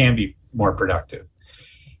where it can be more productive.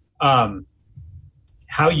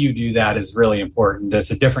 How you do that is really important.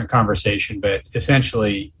 It's a different conversation, but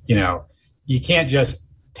essentially, you can't just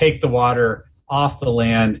take the water off the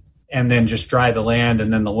land and then just dry the land,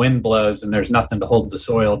 and then the wind blows and there's nothing to hold the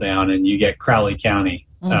soil down, and you get Crowley County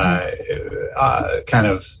kind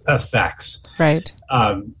of effects. Right.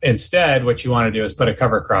 Instead, what you want to do is put a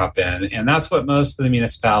cover crop in, and that's what most of the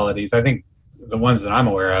municipalities, I think the ones that I'm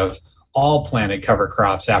aware of, all planted cover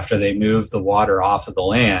crops after they moved the water off of the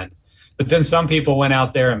land. But then some people went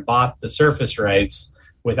out there and bought the surface rights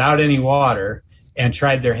without any water and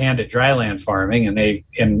tried their hand at dryland farming, and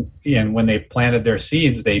when they planted their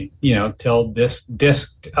seeds, they tilled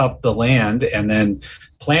disked up the land and then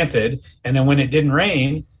planted, and then when it didn't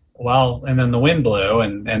rain, and then the wind blew,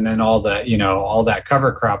 and then all that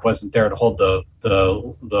cover crop wasn't there to hold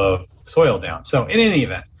the soil down. So in any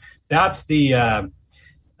event, that's the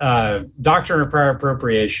doctrine of prior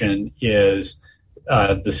appropriation is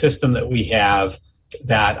the system that we have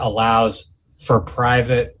that allows for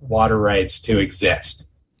private water rights to exist,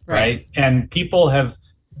 right? And people have,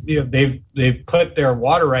 they've put their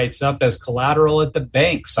water rights up as collateral at the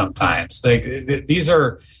bank sometimes. These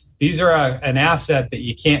are an asset that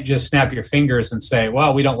you can't just snap your fingers and say,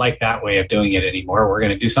 well, we don't like that way of doing it anymore. We're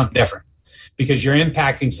going to do something different, because you're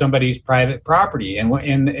impacting somebody's private property. And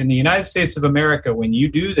in the United States of America, when you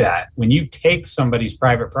do that, when you take somebody's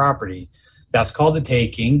private property, that's called a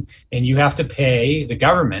taking, and you have to pay, the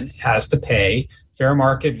government has to pay fair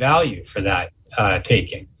market value for that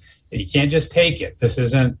taking. You can't just take it. This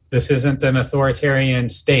isn't an authoritarian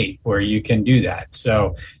state where you can do that.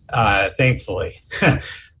 So thankfully,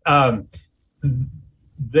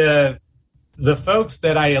 the folks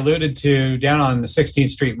that I alluded to down on the 16th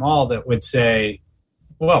Street Mall that would say,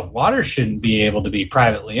 well, water shouldn't be able to be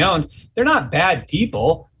privately owned, they're not bad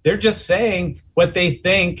people. They're just saying what they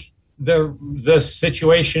think the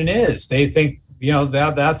situation is. They think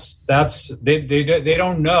that's they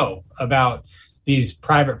don't know about these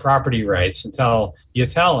private property rights until you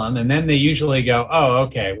tell them, and then they usually go, oh,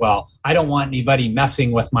 okay, well, I don't want anybody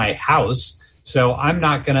messing with my house, so I'm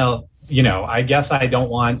not gonna, I guess I don't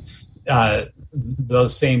want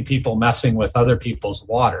those same people messing with other people's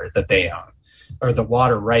water that they own, or the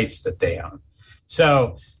water rights that they own.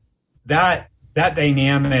 So that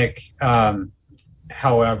dynamic,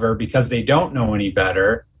 however, because they don't know any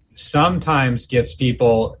better, sometimes gets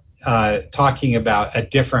people talking about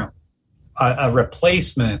a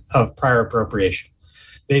replacement of prior appropriation.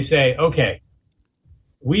 They say, okay,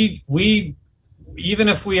 we even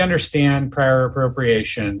if we understand prior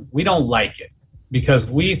appropriation, we don't like it because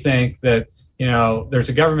we think that there's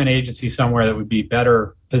a government agency somewhere that would be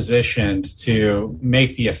better positioned to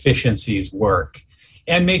make the efficiencies work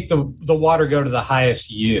and make the water go to the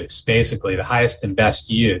highest use, basically the highest and best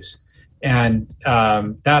use. And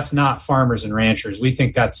that's not farmers and ranchers. We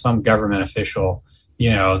think that's some government official,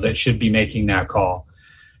 that should be making that call.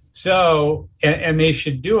 So, and they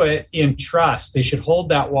should do it in trust. They should hold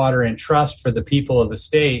that water in trust for the people of the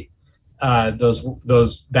state.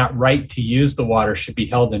 That right to use the water should be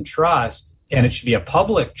held in trust, and it should be a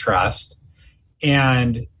public trust.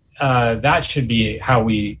 And that should be how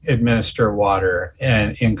we administer water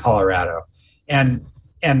in Colorado. And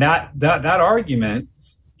that argument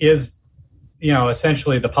is,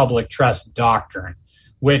 essentially the public trust doctrine,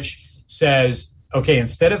 which says, okay,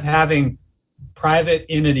 instead of having private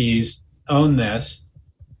entities own this,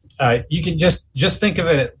 you can just think of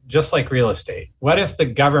it just like real estate. What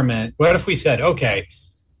if we said, okay,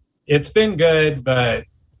 it's been good, but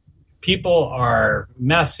people are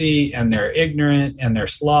messy and they're ignorant and they're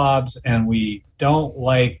slobs, and we don't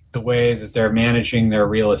like the way that they're managing their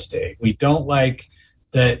real estate. We don't like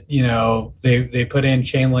that, they put in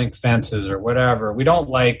chain link fences or whatever. We don't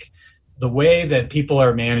like the way that people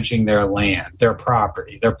are managing their land, their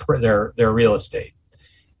property, their real estate.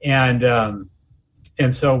 And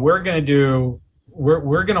so we're going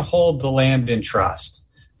to hold the land in trust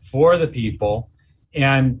for the people.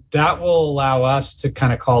 And that will allow us to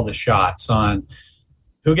kind of call the shots on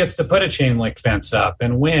who gets to put a chain link fence up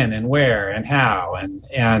and when and where and how.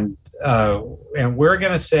 And we're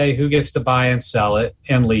going to say who gets to buy and sell it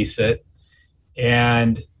and lease it.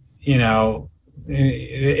 And,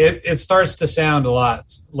 it starts to sound a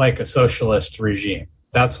lot like a socialist regime.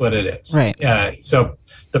 That's what it is. Right. So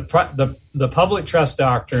the public trust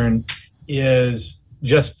doctrine is,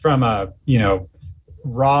 just from a,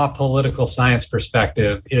 raw political science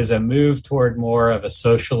perspective, is a move toward more of a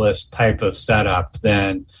socialist type of setup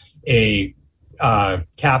than a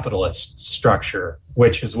capitalist structure,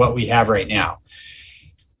 which is what we have right now.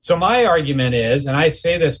 So my argument is, and I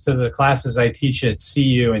say this to the classes I teach at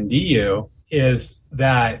CU and DU, is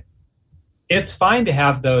that it's fine to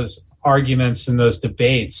have those arguments and those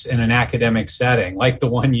debates in an academic setting, like the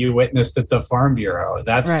one you witnessed at the Farm Bureau.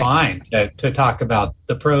 That's right. Fine to talk about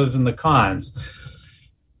the pros and the cons.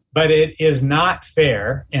 But it is not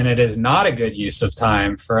fair, and it is not a good use of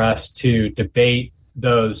time for us to debate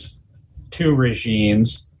those two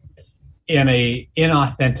regimes in a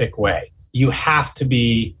inauthentic way. You have to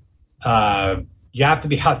be authentic.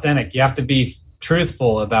 You have to be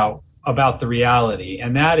truthful about the reality,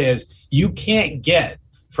 and that is, you can't get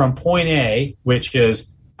from point A, which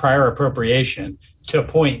is prior appropriation, to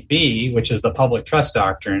point B, which is the public trust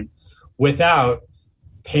doctrine, without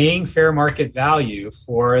paying fair market value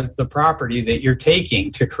for the property that you're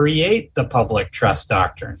taking to create the public trust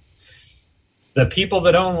doctrine. The people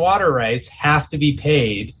that own water rights have to be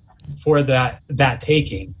paid for that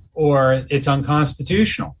taking, or it's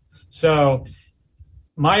unconstitutional. So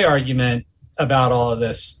my argument about all of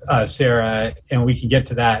this, Sarah, and we can get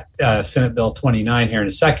to that Senate Bill 29 here in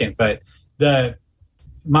a second, but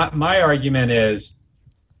my argument is,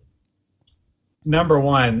 number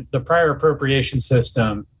one, the prior appropriation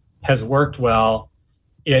system has worked well.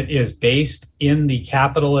 It is based in the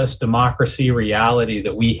capitalist democracy reality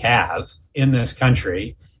that we have in this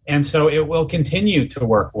country, and so it will continue to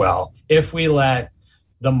work well if we let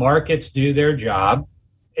the markets do their job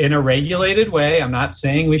in a regulated way. I'm not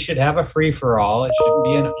saying we should have a free-for-all. It shouldn't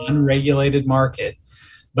be an unregulated market.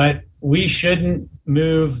 But we shouldn't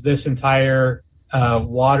move this entire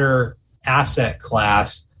water asset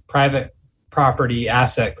class, private property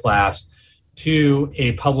asset class, to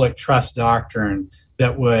a public trust doctrine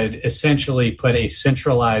that would essentially put a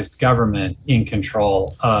centralized government in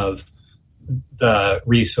control of the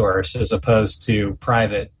resource as opposed to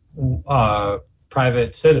private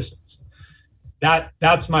citizens.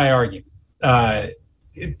 That's my argument.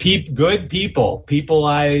 Good people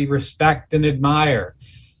I respect and admire,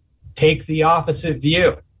 take the opposite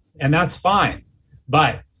view, and that's fine.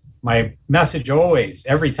 But my message always,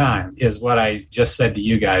 every time, is what I just said to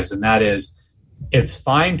you guys, and that is, it's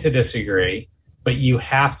fine to disagree, but you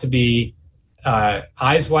have to be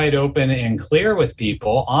eyes wide open and clear with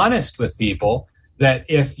people, honest with people, that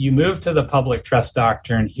if you move to the public trust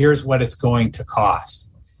doctrine, here's what it's going to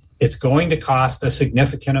cost. It's going to cost a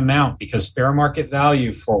significant amount, because fair market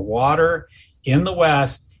value for water in the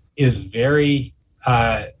West is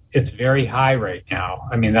it's very high right now.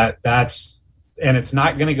 I mean, that's, and it's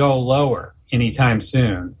not going to go lower anytime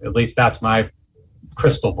soon. At least that's my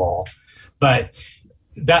crystal ball. But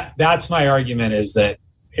that's my argument, is that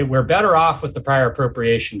we're better off with the prior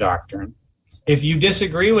appropriation doctrine. If you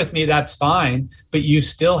disagree with me, that's fine, but you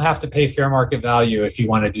still have to pay fair market value if you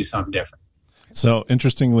want to do something different. So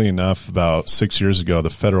interestingly enough, about 6 years ago, the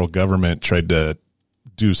federal government tried to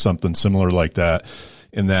do something similar like that,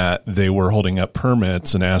 in that they were holding up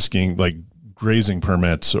permits and asking, like grazing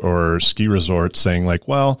permits or ski resorts, saying like,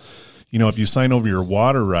 well, if you sign over your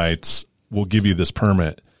water rights, we'll give you this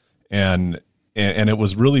permit. And it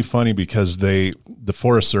was really funny, because the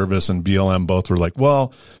Forest Service and BLM both were like,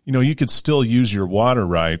 well, you could still use your water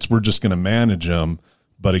rights. We're just going to manage them.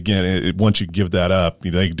 But again, once you give that up,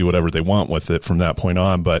 they can do whatever they want with it from that point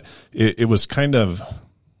on. But it was kind of,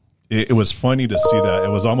 it was funny to see that. It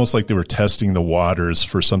was almost like they were testing the waters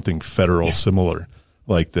for something federal similar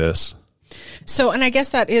like this. So, and I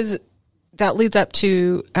guess that leads up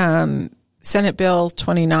to Senate Bill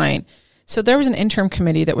 29. So there was an interim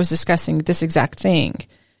committee that was discussing this exact thing.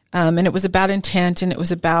 And it was about intent, and it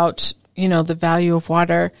was about, the value of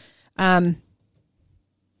water. Because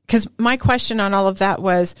my question on all of that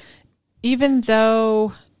was, even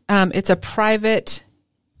though it's a private,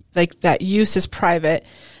 like that use is private,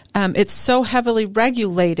 it's so heavily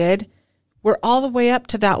regulated, we're all the way up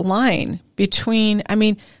to that line between,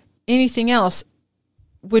 anything else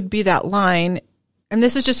would be that line. And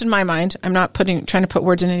this is just in my mind. I'm not trying to put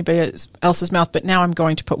words in anybody else's mouth, but now I'm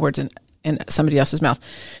going to put words in somebody else's mouth.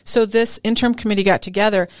 So this interim committee got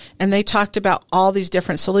together, and they talked about all these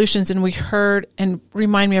different solutions. And we heard, and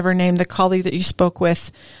remind me of her name, the colleague that you spoke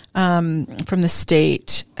with from the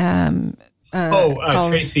state.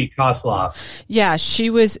 Tracy Kosloff. Yeah, she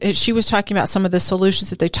was talking about some of the solutions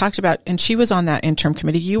that they talked about, and she was on that interim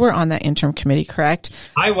committee. You were on that interim committee, correct?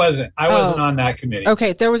 I wasn't on that committee.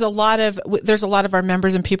 Okay, there's a lot of our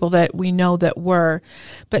members and people that we know that were,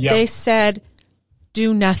 but They said,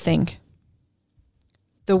 do nothing.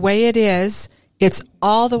 The way it is, it's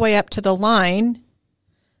all the way up to the line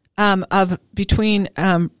of between.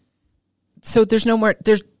 So there's no more.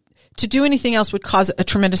 To do anything else would cause a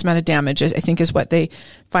tremendous amount of damage, I think is what they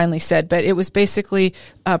finally said. But it was basically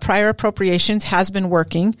prior appropriations has been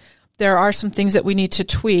working. There are some things that we need to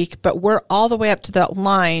tweak, but we're all the way up to that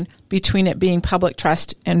line between it being public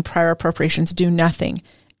trust and prior appropriations do nothing.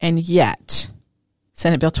 And yet,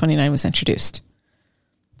 Senate Bill 29 was introduced.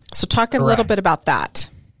 So talk a little bit about that.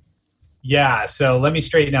 Yeah, so let me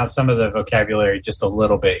straighten out some of the vocabulary just a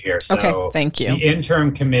little bit here. So okay, thank you. The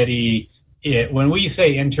interim committee, when we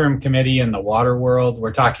say interim committee in the water world,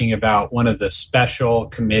 we're talking about one of the special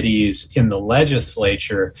committees in the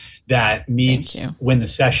legislature that meets when the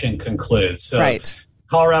session concludes. So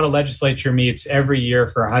Colorado legislature meets every year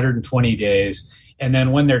for 120 days. And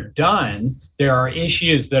then when they're done, there are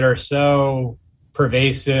issues that are so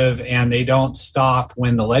pervasive and they don't stop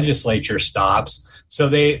when the legislature stops. So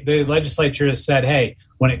the legislature has said, hey,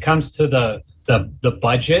 when it comes to the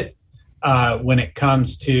budget, when it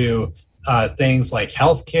comes to things like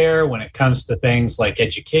healthcare, when it comes to things like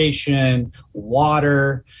education,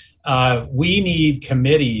 water, we need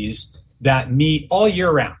committees that meet all year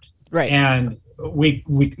round. Right. And we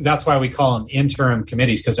that's why we call them interim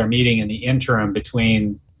committees, because they're meeting in the interim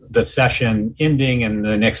between the session ending and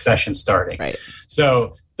the next session starting. Right.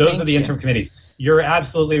 So those are the interim committees. You're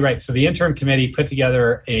absolutely right. So the interim committee put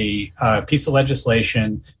together a piece of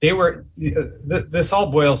legislation. This all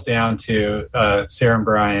boils down to, Sarah and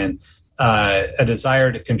Brian, a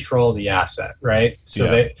desire to control the asset, right?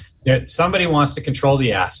 So somebody wants to control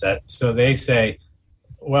the asset. So they say,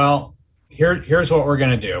 well, here's what we're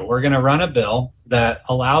going to do. We're going to run a bill that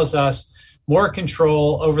allows us more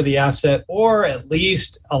control over the asset, or at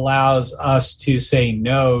least allows us to say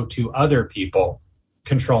no to other people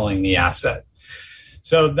controlling the asset.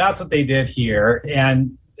 So that's what they did here.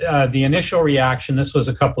 And the initial reaction, this was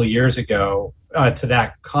a couple of years ago, to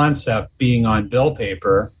that concept being on bill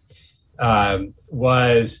paper,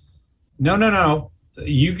 was, no.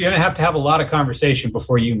 You're going to have a lot of conversation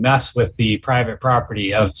before you mess with the private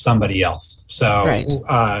property of somebody else. So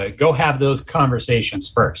go have those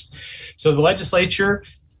conversations first. So the legislature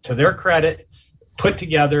to their credit, put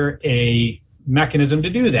together a mechanism to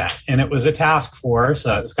do that. And it was a task force.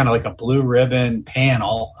 It's kind of like a blue ribbon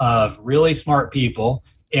panel of really smart people.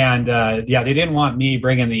 And they didn't want me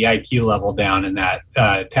bringing the IQ level down in that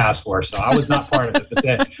task force, so I was not part of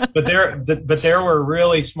it. But there were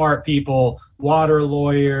really smart people, water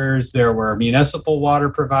lawyers. There were municipal water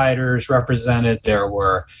providers represented. There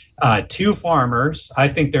were 2 farmers. I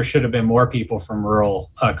think there should have been more people from rural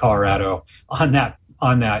Colorado on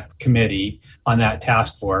that committee, on that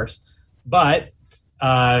task force. But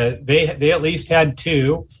they at least had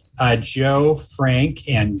 2, Joe Frank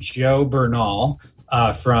and Joe Bernal.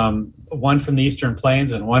 From one from the Eastern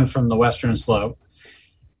Plains and one from the Western Slope.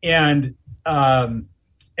 And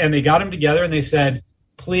they got them together and they said,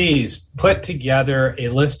 please put together a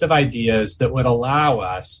list of ideas that would allow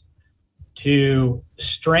us to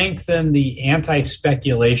strengthen the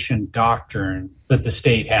anti-speculation doctrine that the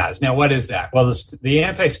state has. Now, what is that? Well, the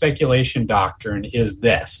anti-speculation doctrine is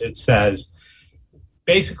this. It says,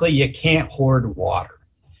 basically, you can't hoard water.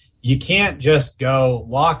 You can't just go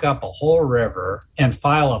lock up a whole river and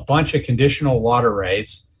file a bunch of conditional water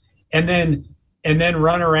rights and then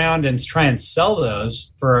run around and try and sell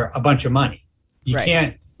those for a bunch of money. You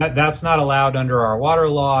can't, that's not allowed under our water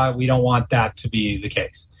law. We don't want that to be the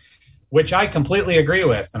case, which I completely agree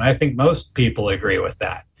with. And I think most people agree with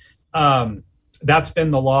that. That's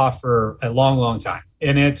been the law for a long, long time,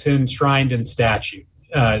 and it's enshrined in statute.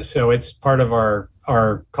 So it's part of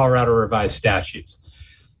our Colorado revised statutes.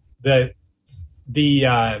 The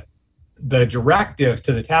directive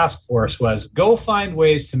to the task force was go find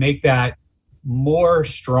ways to make that more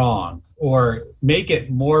strong or make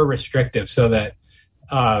it more restrictive so that,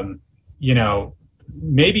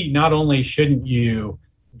 maybe not only shouldn't you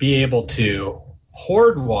be able to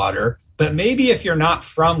hoard water, but maybe if you're not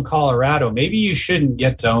from Colorado, maybe you shouldn't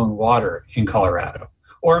get to own water in Colorado.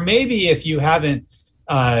 Or maybe if you haven't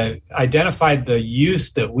identified the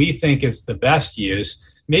use that we think is the best use,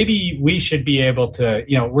 maybe we should be able to,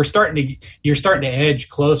 you're starting to edge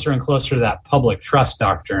closer and closer to that public trust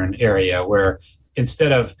doctrine area where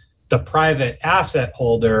instead of the private asset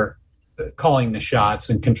holder calling the shots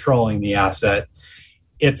and controlling the asset,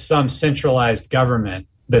 it's some centralized government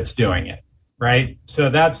that's doing it, right? So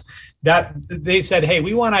they said, hey,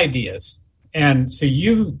 we want ideas. And so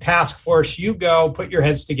you task force, you go put your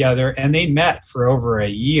heads together, and they met for over a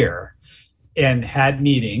year and had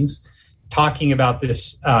meetings talking about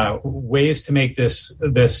this ways to make this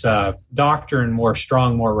doctrine more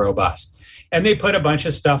strong, more robust. And they put a bunch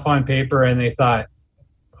of stuff on paper, and they thought,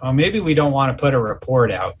 oh, maybe we don't want to put a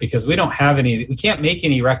report out because we can't make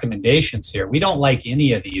any recommendations here. We don't like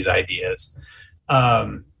any of these ideas.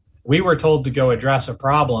 We were told to go address a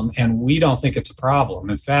problem, and we don't think it's a problem.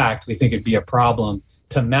 In fact, we think it'd be a problem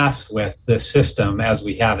to mess with the system as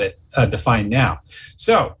we have it defined now.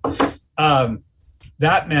 So,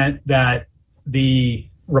 that meant that the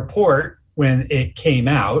report, when it came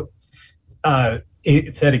out,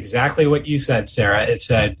 it said exactly what you said, Sarah. It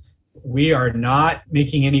said, we are not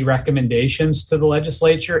making any recommendations to the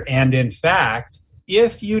legislature. And in fact,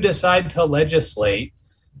 if you decide to legislate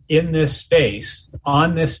in this space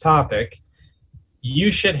on this topic,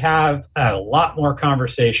 you should have a lot more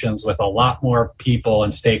conversations with a lot more people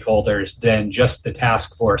and stakeholders than just the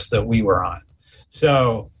task force that we were on.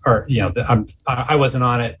 So, I wasn't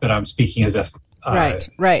on it, but I'm speaking as if right.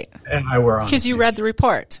 I were on. Because you read the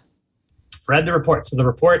report. Read the report. So the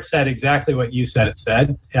report said exactly what you said it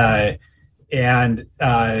said, and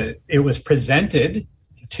it was presented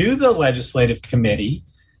to the legislative committee.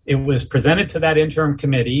 It was presented to that interim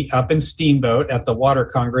committee up in Steamboat at the Water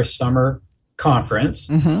Congress Summer Conference,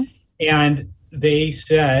 and they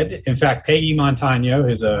said, in fact, Peggy Montano,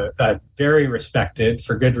 who's a very respected,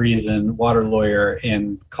 for good reason, water lawyer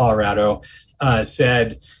in Colorado,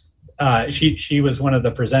 said she was one of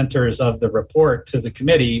the presenters of the report to the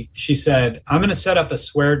committee. She said, I'm going to set up a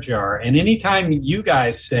swear jar, and anytime you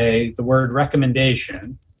guys say the word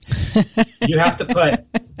recommendation, you have to put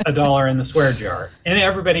 $1 in the swear jar. And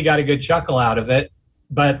everybody got a good chuckle out of it.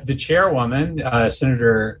 But the chairwoman,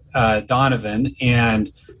 Senator Donovan,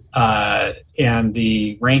 and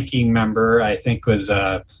the ranking member, I think was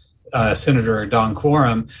Senator Don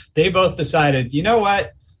Quorum, they both decided, you know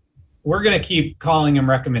what? We're going to keep calling them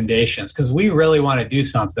recommendations because we really want to do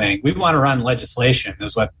something. We want to run legislation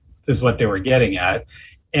is what they were getting at.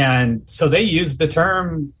 And so they used the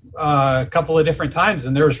term a couple of different times,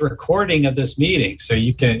 and there was recording of this meeting. So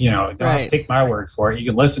you can, don't have to take my word for it. You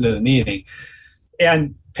can listen to the meeting.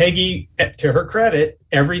 And Peggy, to her credit,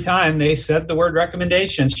 every time they said the word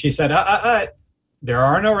recommendations, she said, there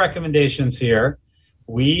are no recommendations here.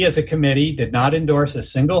 We as a committee did not endorse a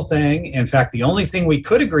single thing. In fact, the only thing we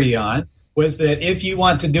could agree on was that if you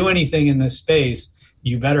want to do anything in this space,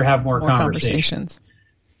 you better have more conversations.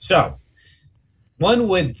 So one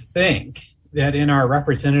would think that in our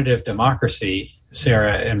representative democracy,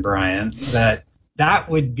 Sarah and Brian, that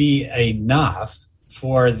would be enough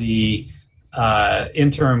for the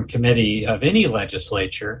interim committee of any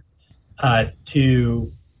legislature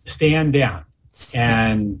to stand down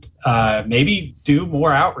and maybe do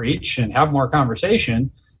more outreach and have more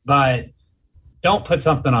conversation, but don't put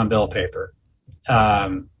something on bill paper.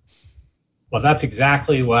 Well, that's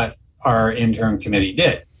exactly what our interim committee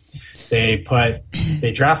did. They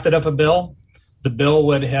drafted up a bill. The bill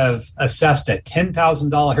would have assessed a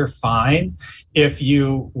 $10,000 fine if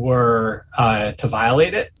you were to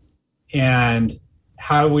violate it. And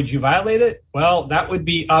how would you violate it? Well, that would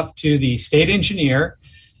be up to the state engineer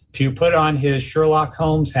to put on his Sherlock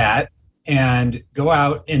Holmes hat and go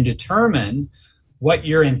out and determine what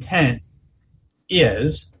your intent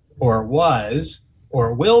is or was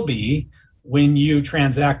or will be when you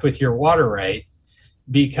transact with your water right.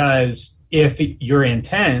 Because if your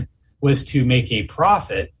intent was to make a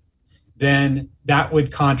profit, then that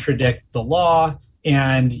would contradict the law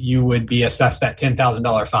and you would be assessed that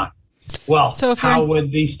 $10,000 fine. Well, so how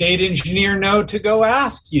would the state engineer know to go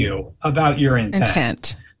ask you about your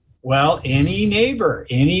intent? Well, any neighbor,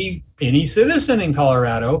 any citizen in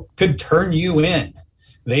Colorado could turn you in.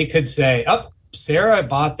 They could say, Sarah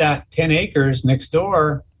bought that 10 acres next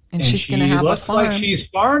door and she looks like she's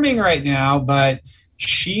farming right now, but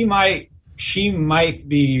she might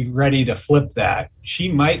be ready to flip that.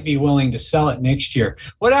 She might be willing to sell it next year.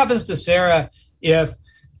 What happens to Sarah if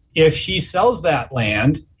she sells that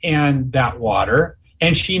land and that water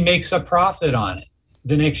and she makes a profit on it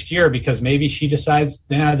the next year because maybe she decides,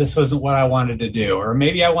 this wasn't what I wanted to do, or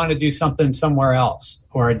maybe I want to do something somewhere else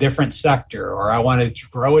or a different sector, or I want to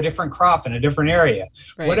grow a different crop in a different area.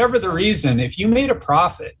 Right. Whatever the reason, if you made a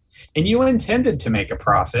profit and you intended to make a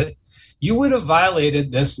profit, you would have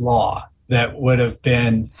violated this law that would have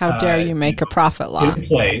been how dare you make a profit law in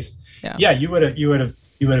place. Yeah, you would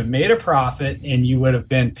have made a profit and you would have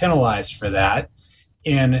been penalized for that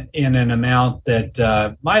in an amount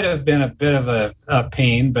that might have been a bit of a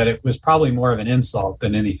pain, but it was probably more of an insult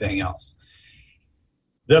than anything else.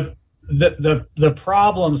 The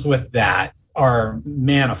problems with that are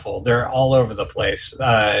manifold. They're all over the place.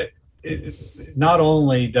 Not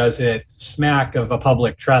only does it smack of a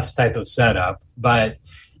public trust type of setup, but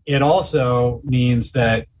it also means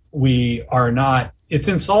that it's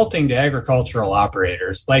insulting to agricultural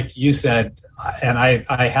operators. Like you said, and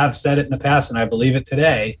I have said it in the past and I believe it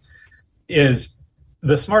today, is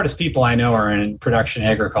the smartest people I know are in production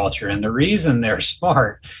agriculture. And the reason they're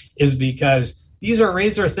smart is because these are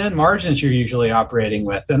razor thin margins you're usually operating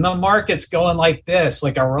with. And the market's going like this,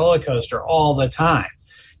 like a roller coaster all the time.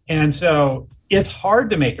 And so it's hard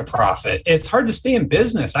to make a profit. It's hard to stay in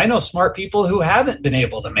business. I know smart people who haven't been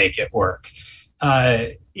able to make it work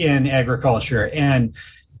in agriculture. And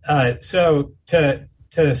so to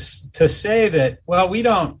say that, well, we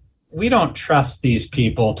don't trust these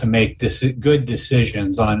people to make good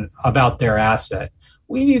decisions about their asset.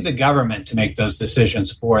 We need the government to make those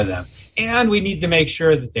decisions for them. And we need to make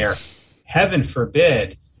sure that they're, heaven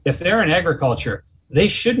forbid, if they're in agriculture, they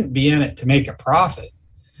shouldn't be in it to make a profit.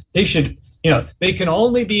 They should, they can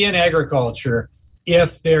only be in agriculture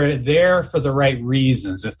if they're there for the right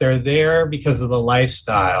reasons, if they're there because of the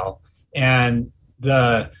lifestyle and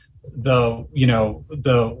the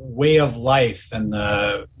way of life and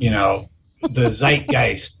the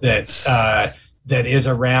zeitgeist that is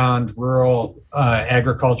around rural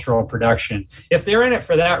agricultural production. If they're in it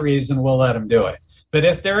for that reason, we'll let them do it. But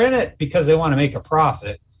if they're in it because they want to make a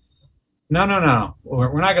profit, no,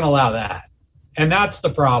 we're not going to allow that. And that's the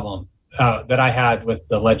problem that I had with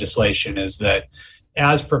the legislation, is that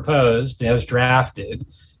as proposed, as drafted,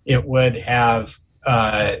 it would have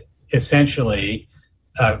essentially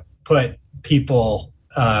put people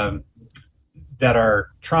that are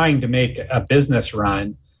trying to make a business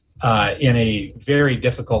run in a very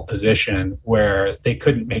difficult position where they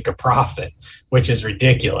couldn't make a profit, which is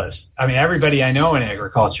ridiculous. I mean, everybody I know in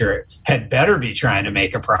agriculture had better be trying to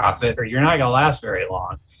make a profit or you're not going to last very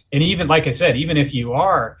long. And even, like I said, even if you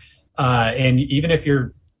are, and even if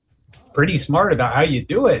you're pretty smart about how you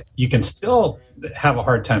do it, you can still have a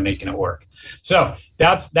hard time making it work. So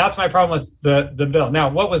that's my problem with the bill. Now,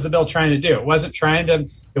 what was the bill trying to do?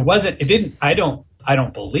 I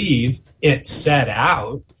don't believe it set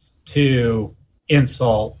out to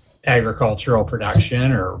insult agricultural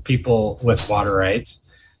production or people with water rights.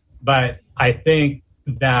 But I think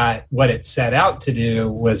that what it set out to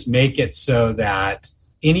do was make it so that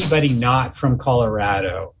anybody not from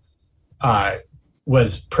Colorado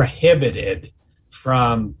was prohibited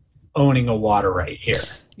from owning a water right here.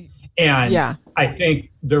 And I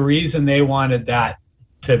think the reason they wanted that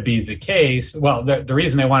to be the case, well, the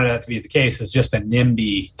reason they wanted that to be the case is just a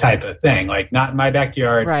NIMBY type of thing, like not in my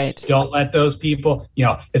backyard. Right. Don't let those people,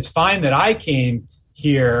 it's fine that I came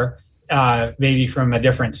here maybe from a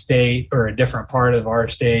different state or a different part of our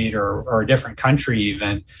state or a different country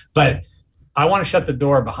even, but I want to shut the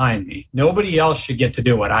door behind me. Nobody else should get to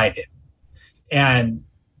do what I did. And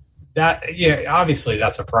that, obviously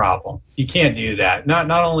that's a problem. You can't do that. Not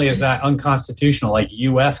only is that unconstitutional, like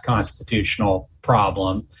U.S. constitutional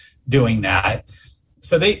problem doing that.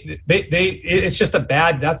 So it's just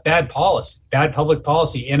that's bad policy, bad public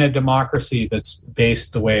policy in a democracy that's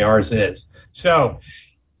based the way ours is. So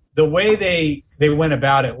the way they went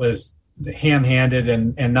about it was ham-handed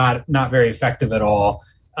and not very effective at all,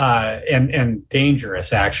 and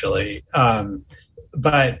dangerous actually.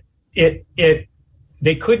 But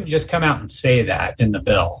they couldn't just come out and say that in the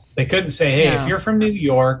bill. They couldn't say, hey, if you're from New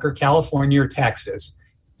York or California or Texas,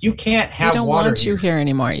 you can't have water. We don't want you here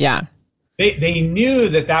anymore. Yeah. They knew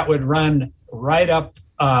that would run right up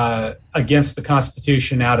against the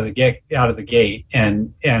Constitution out of the gate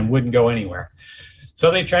and wouldn't go anywhere. So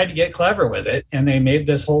they tried to get clever with it, and they made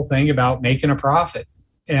this whole thing about making a profit.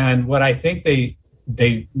 And what I think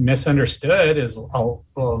they misunderstood is,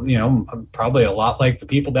 probably a lot like the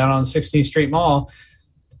people down on 16th Street Mall.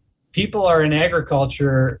 People are in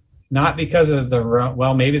agriculture not because of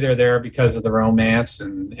maybe they're there because of the romance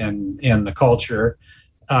and the culture,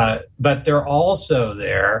 but they're also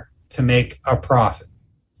there to make a profit.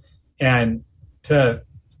 And to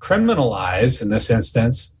criminalize, in this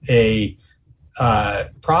instance, a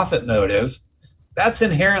profit motive, that's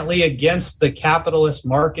inherently against the capitalist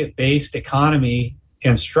market-based economy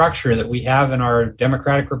and structure that we have in our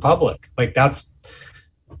democratic republic. Like that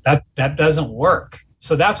doesn't work.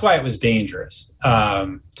 So that's why it was dangerous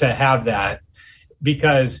to have that,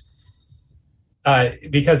 because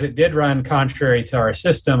it did run contrary to our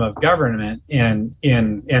system of government and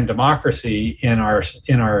democracy in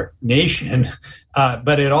our nation.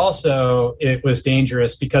 But it was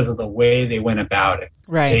dangerous because of the way they went about it.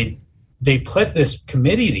 Right. They put this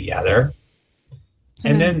committee together,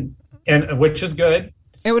 and which is good.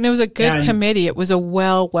 It was a good committee. It was a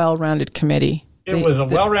well-rounded committee. It was a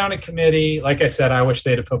well-rounded committee. Like I said, I wish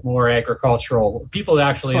they'd have put more agricultural people that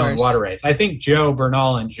actually own water rights. I think Joe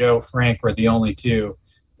Bernal and Joe Frank were the only two.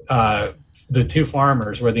 The two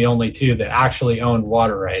farmers were the only two that actually owned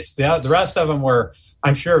water rights. The rest of them were,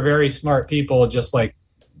 I'm sure, very smart people, just like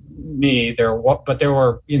me. But there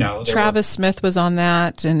were, Travis Smith was on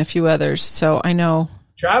that, and a few others. So I know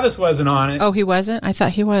Travis wasn't on it. Oh, he wasn't? I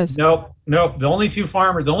thought he was. Nope. The only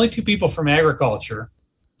two people from agriculture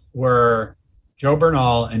were Joe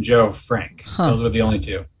Bernal and Joe Frank. Those were the only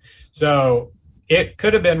two. So it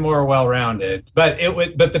could have been more well-rounded, but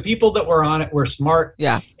the people that were on it were smart.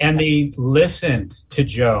 Yeah. And they listened to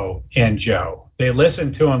Joe and Joe. They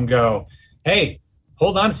listened to him go, hey,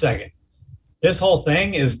 hold on a second. This whole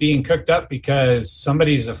thing is being cooked up because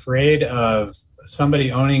somebody's afraid of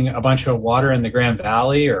somebody owning a bunch of water in the Grand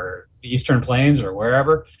Valley or the Eastern Plains or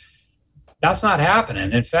wherever. That's not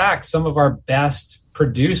happening. In fact, some of our best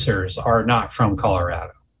producers are not from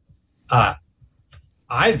Colorado.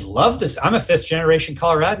 I'd love this. I'm a fifth generation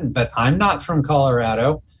Coloradan, but I'm not from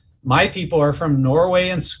Colorado. My people are from Norway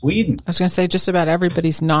and Sweden. I was going to say just about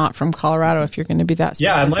everybody's not from Colorado if you're going to be that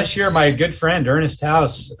specific. Yeah, unless you're my good friend Ernest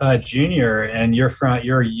House Jr. and you're a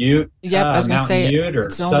Ute, I was going to say Ute or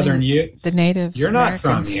Southern Ute. The native You're Americans.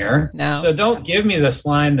 not from here. No. So don't give me this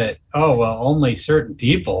line that, only certain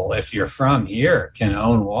people, if you're from here, can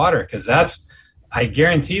own water, because I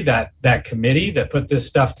guarantee that committee that put this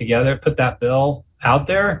stuff together, put that bill out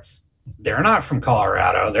there, they're not from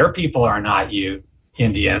Colorado. Their people are not Ute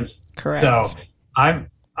Indians. Correct. So I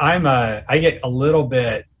get a little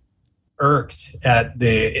bit irked at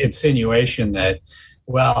the insinuation that,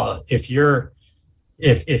 well, if you're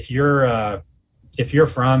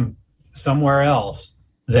from somewhere else,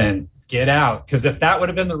 then get out. Because if that would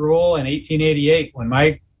have been the rule in 1888, when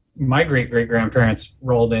my great-great-grandparents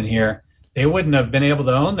rolled in here, they wouldn't have been able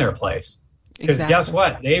to own their place. Because Guess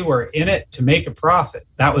what? They were in it to make a profit.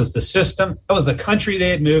 That was the system. That was the country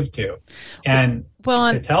they had moved to. And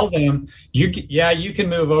to tell them, you can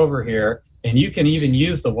move over here and you can even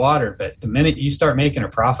use the water, but the minute you start making a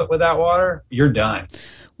profit with that water, you're done.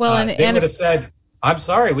 Well, they would have said, I'm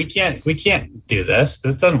sorry, we can't do this.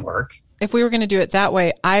 This doesn't work. If we were going to do it that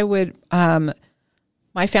way, I would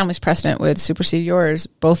My family's precedent would supersede yours,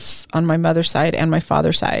 both on my mother's side and my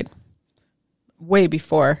father's side, way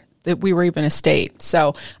before that we were even a state.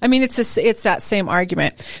 So, I mean, it's that same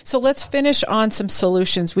argument. So let's finish on some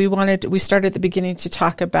solutions. We started at the beginning to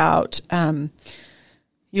talk about,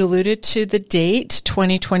 you alluded to the date,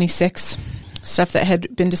 2026, stuff that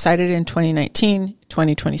had been decided in 2019,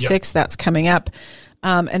 2026, yep. That's coming up.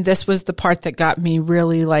 And this was the part that got me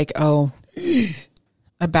really like,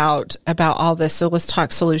 about all this. So let's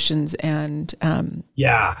talk solutions and,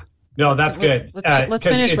 No, that's good. Let's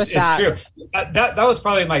finish with that. It's true. That was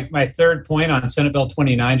probably my third point on Senate Bill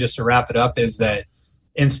 29, just to wrap it up, is that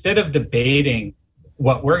instead of debating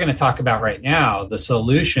what we're going to talk about right now, the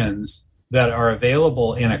solutions that are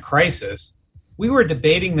available in a crisis, we were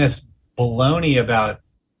debating this baloney about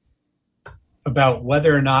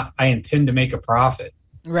whether or not I intend to make a profit.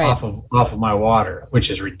 Right. off of my water,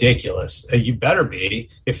 which is ridiculous. You better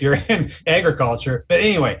be if you're in agriculture. But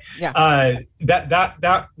anyway, that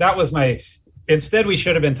was my. Instead, we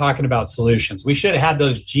should have been talking about solutions. We should have had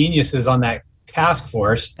those geniuses on that task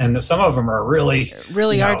force, and some of them are really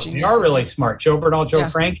are geniuses. They are really smart. Joe Bernal, Joe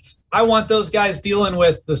Frank. I want those guys dealing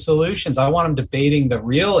with the solutions. I want them debating the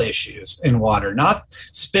real issues in water, not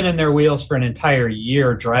spinning their wheels for an entire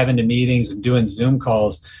year, driving to meetings and doing Zoom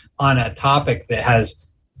calls on a topic that has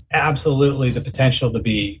absolutely the potential to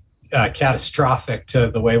be catastrophic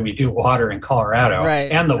to the way we do water in Colorado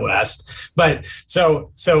and the West. But so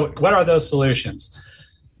what are those solutions?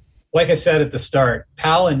 Like I said at the start,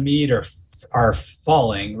 PAL and mead are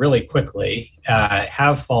falling really quickly,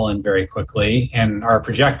 have fallen very quickly, and are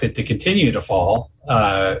projected to continue to fall,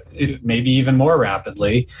 maybe even more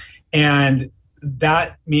rapidly. And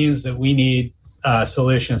that means that we need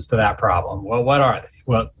solutions to that problem. Well, what are they?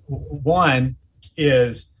 Well, one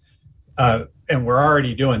is, and we're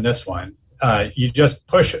already doing this one, you just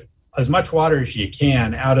push as much water as you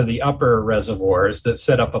can out of the upper reservoirs that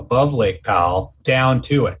sit up above Lake Powell down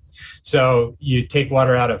to it. So you take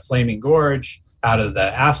water out of Flaming Gorge, out of the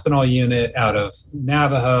Aspinall unit, out of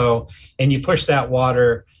Navajo, and you push that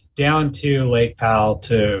water down to Lake Powell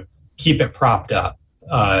to keep it propped up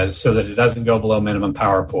so that it doesn't go below minimum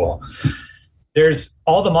power pool. There's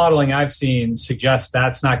all the modeling I've seen suggests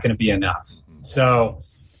that's not going to be enough. So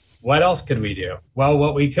what else could we do? Well,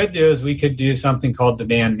 what we could do is we could do something called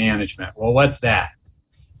demand management. Well, what's that?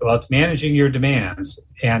 Well, it's managing your demands.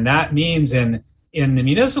 And that means in the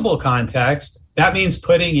municipal context, that means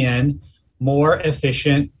putting in more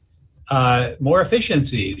efficiencies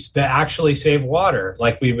that actually save water,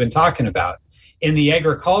 like we've been talking about. In the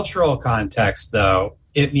agricultural context, though,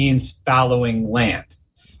 it means fallowing land.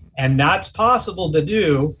 And that's possible to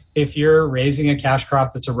do if you're raising a cash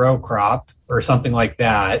crop that's a row crop or something like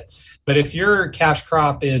that. But if your cash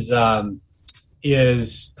crop is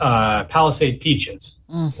Palisade peaches,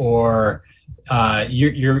 or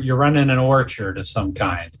you're running an orchard of some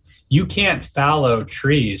kind, you can't fallow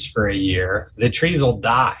trees for a year. The trees will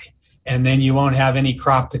die, and then you won't have any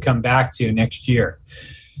crop to come back to next year.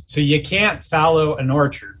 So you can't fallow an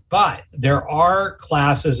orchard. But there are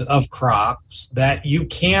classes of crops that you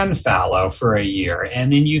can fallow for a year,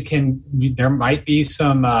 and then there might be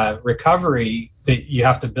some recovery that you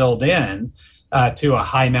have to build in to a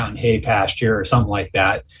high mountain hay pasture or something like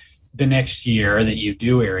that the next year that you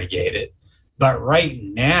do irrigate it. But right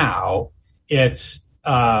now, it's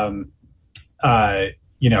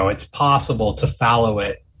it's possible to fallow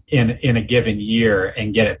it in a given year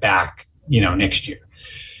and get it back, next year.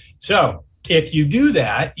 So if you do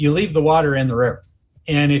that, you leave the water in the river.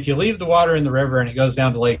 And if you leave the water in the river and it goes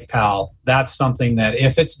down to Lake Powell, that's something that,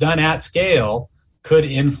 if it's done at scale, could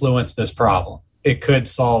influence this problem. It could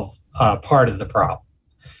solve part of the problem.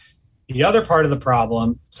 The other part of the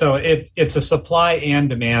problem, so it's a supply and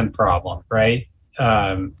demand problem, right?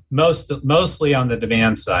 Mostly on the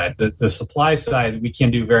demand side. The supply side, we can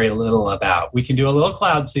do very little about. We can do a little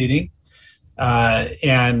cloud seeding.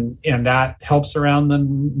 And that helps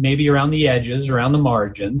maybe around the edges, around the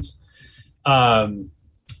margins.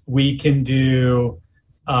 We can do,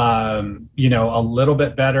 a little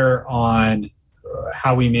bit better on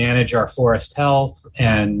how we manage our forest health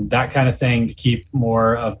and that kind of thing to keep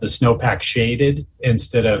more of the snowpack shaded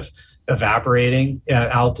instead of evaporating at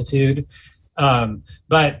altitude.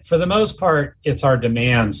 But for the most part, it's our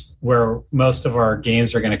demands where most of our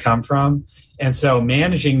gains are going to come from. And so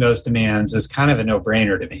managing those demands is kind of a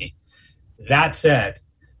no-brainer to me. That said,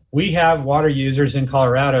 we have water users in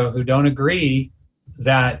Colorado who don't agree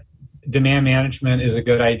that demand management is a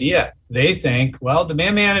good idea. They think, well,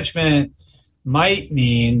 demand management might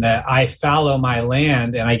mean that I fallow my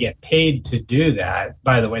land and I get paid to do that.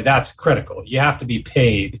 By the way, that's critical. You have to be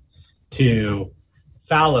paid to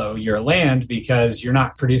fallow your land because you're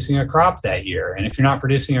not producing a crop that year. And if you're not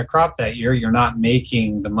producing a crop that year, you're not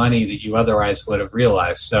making the money that you otherwise would have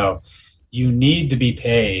realized. So you need to be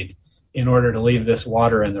paid in order to leave this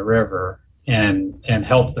water in the river and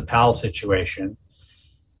help the PAL situation.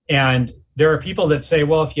 And there are people that say,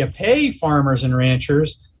 well, if you pay farmers and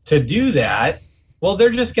ranchers to do that, well, they're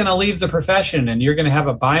just going to leave the profession and you're going to have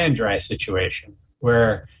a buy and dry situation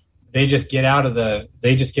where they just get out of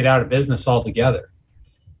business altogether.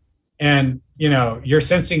 And, you're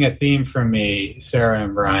sensing a theme from me, Sarah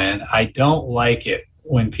and Brian. I don't like it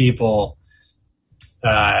when people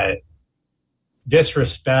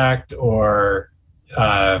disrespect or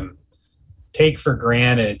take for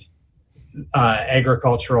granted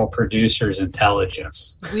agricultural producers'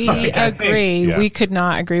 intelligence. We agree. Yeah. We could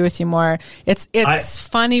not agree with you more. It's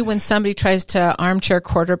funny when somebody tries to armchair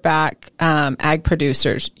quarterback ag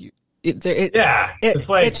producers. It's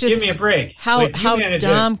like, it's just, give me a break. How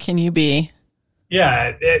dumb can you be?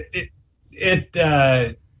 Yeah, it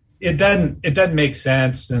doesn't make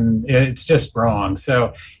sense, and it's just wrong.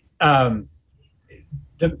 So,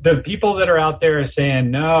 the people that are out there are saying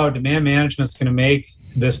no, demand management's going to make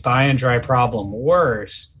this buy and dry problem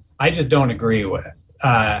worse. I just don't agree with.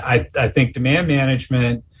 I think demand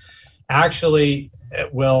management actually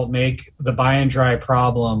will make the buy and dry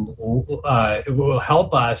problem. It will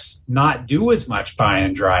help us not do as much buy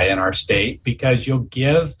and dry in our state because you'll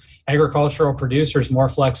give agricultural producers more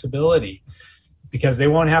flexibility because they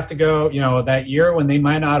won't have to go, that year when they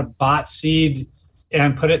might not have bought seed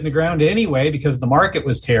and put it in the ground anyway because the market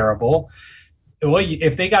was terrible. Well,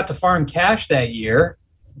 if they got to farm cash that year,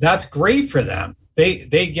 that's great for them.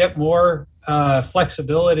 They get more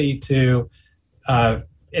flexibility to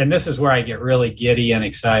and this is where I get really giddy and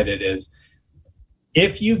excited is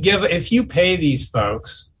if you pay these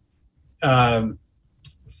folks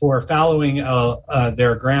for fallowing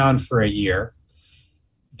their ground for a year,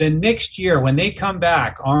 then next year when they come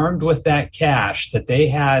back armed with that cash that they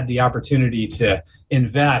had the opportunity to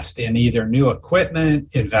invest in either new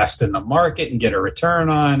equipment, invest in the market and get a return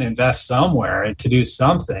on, invest somewhere and to do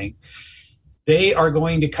something, they are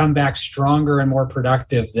going to come back stronger and more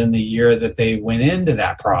productive than the year that they went into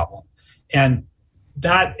that problem. And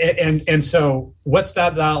so what's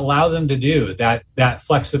that allow them to do? That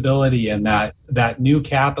flexibility and that new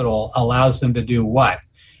capital allows them to do what?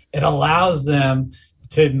 It allows them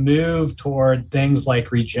to move toward things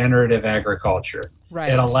like regenerative agriculture.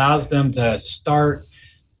 Right. It allows them to start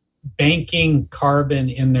banking carbon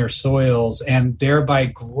in their soils and thereby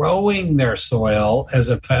growing their soil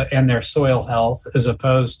and their soil health as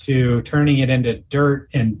opposed to turning it into dirt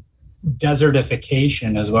and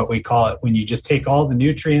desertification is what we call it, when you just take all the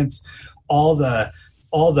nutrients, all the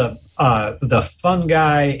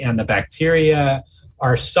fungi and the bacteria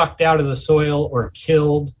are sucked out of the soil or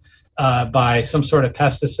killed by some sort of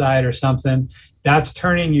pesticide or something. That's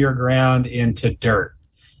turning your ground into dirt.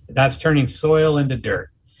 That's turning soil into dirt.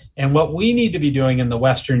 And what we need to be doing in the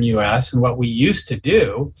Western U.S. and what we used to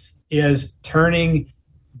do is turning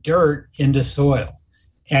dirt into soil.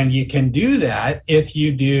 And you can do that if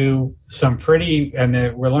you do some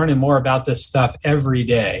and we're learning more about this stuff every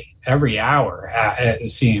day, every hour, it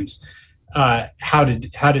seems, how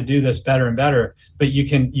to do this better and better. But you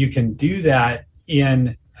can do that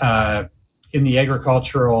in the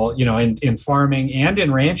agricultural, in farming and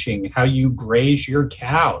in ranching. How you graze your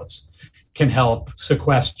cows can help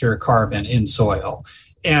sequester carbon in soil.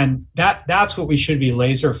 And that's what we should be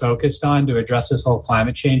laser focused on to address this whole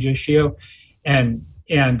climate change issue. And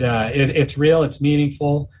it's real, it's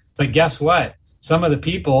meaningful. But guess what? Some of the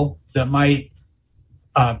people that might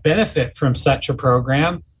benefit from such a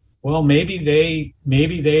program, well, maybe they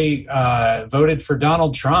voted for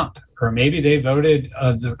Donald Trump, or maybe they voted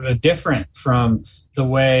different from the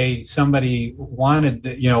way somebody wanted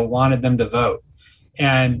them to vote.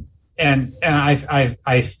 And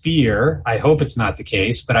I fear, I hope it's not the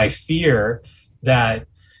case, but I fear that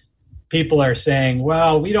people are saying,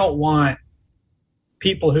 well, we don't want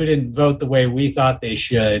people who didn't vote the way we thought they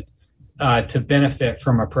should to benefit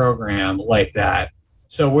from a program like that.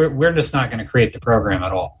 So we're just not going to create the program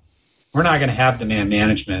at all. We're not going to have demand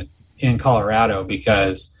management in Colorado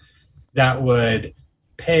because that would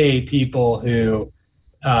pay people who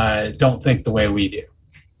don't think the way we do.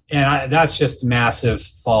 And that's just massive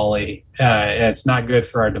folly. It's not good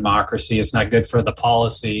for our democracy. It's not good for the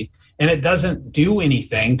policy. And it doesn't do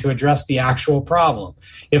anything to address the actual problem.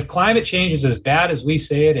 If climate change is as bad as we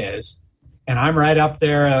say it is, and I'm right up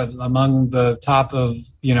there among the top of,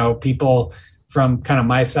 people from kind of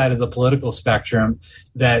my side of the political spectrum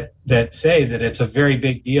that say that it's a very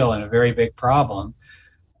big deal and a very big problem,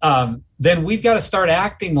 then we've got to start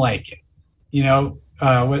acting like it. You know,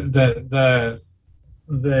 the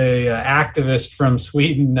activist from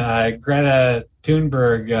Sweden, Greta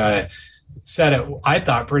Thunberg, said it, I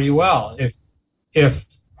thought, pretty well. If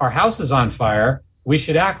our house is on fire, we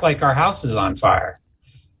should act like our house is on fire.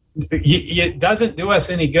 It doesn't do us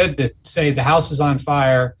any good to say the house is on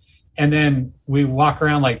fire and then we walk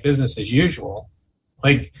around like business as usual.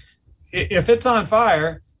 Like, if it's on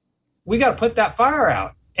fire, we got to put that fire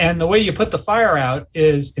out. And the way you put the fire out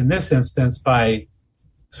is, in this instance, by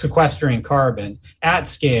sequestering carbon at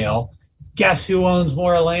scale. Guess who owns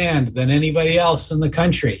more land than anybody else in the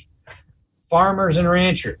country? Farmers and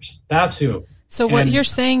ranchers. That's who. So what you're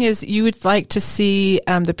saying is you would like to see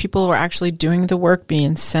the people who are actually doing the work be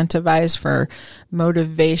incentivized for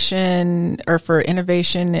motivation or for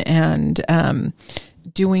innovation and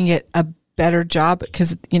doing it a better job,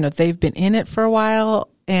 because, you know, they've been in it for a while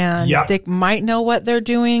and they might know what they're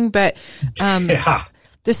doing, but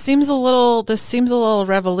this seems a little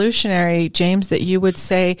revolutionary, James, that you would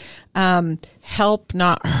say help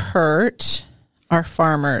not hurt our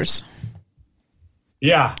farmers.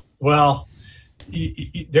 Yeah, well,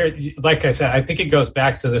 there, like I said, I think it goes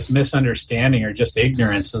back to this misunderstanding or just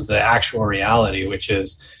ignorance of the actual reality, which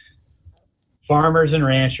is farmers and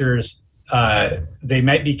ranchers, they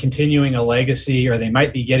might be continuing a legacy or they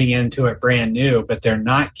might be getting into it brand new, but they're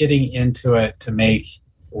not getting into it to make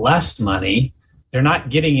less money. They're not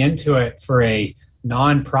getting into it for a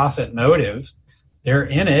non-profit motive. They're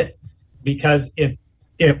in it because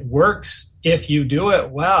it works. If you do it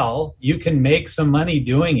well, you can make some money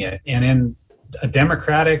doing it. And in a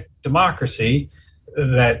democratic democracy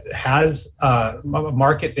that has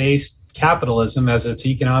market-based capitalism as its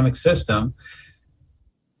economic system,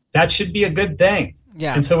 that should be a good thing.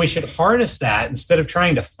 Yeah. And so we should harness that instead of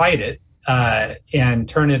trying to fight it and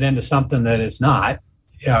turn it into something that it's not.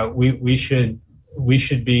 We should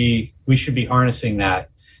be harnessing that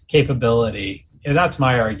capability. And that's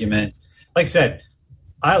my argument. Like I said,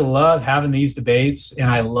 I love having these debates, and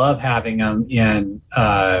I love having them in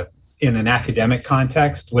an academic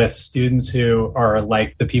context with students who are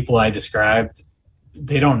like the people I described.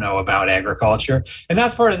 They don't know about agriculture. And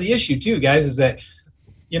that's part of the issue too, guys, is that,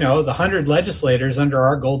 you know, the 100 legislators under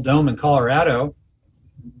our Gold Dome in Colorado,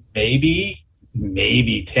 maybe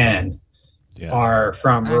 10 are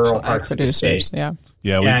from rural parts of the state. Yeah.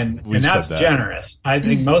 Yeah, and that's generous. I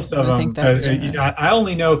think most of them. I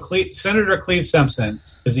only know Senator Cleve Simpson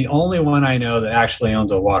is the only one I know that actually owns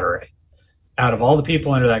a water right out of all the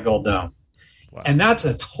people under that Gold Dome. Wow. And that's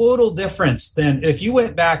a total difference than if you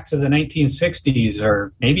went back to the 1960s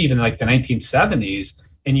or maybe even like the 1970s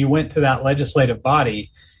and you went to that legislative body.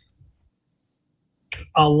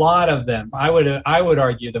 A lot of them, I would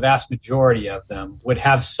argue the vast majority of them would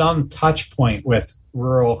have some touch point with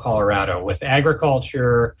rural Colorado, with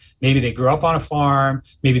agriculture. Maybe they grew up on a farm.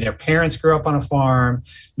 Maybe their parents grew up on a farm.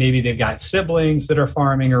 Maybe they've got siblings that are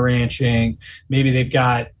farming or ranching. Maybe they've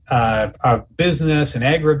got a business, an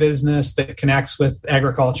agribusiness that connects with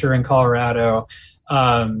agriculture in Colorado.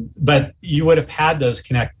 But you would have had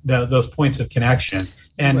those points of connection.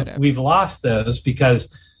 And we've lost those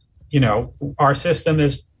because, you know, our system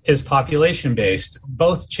is population based.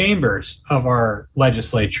 Both chambers of our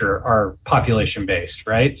legislature are population based,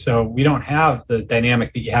 right? So we don't have the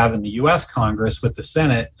dynamic that you have in the U.S. Congress with the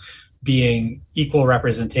Senate being equal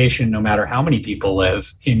representation no matter how many people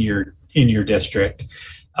live in your district.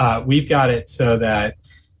 We've got it so that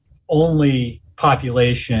only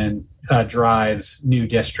population drives new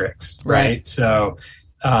districts, right? So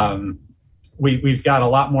we've got a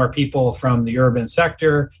lot more people from the urban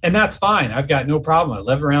sector, and that's fine. I've got no problem. I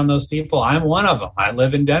live around those people. I'm one of them. I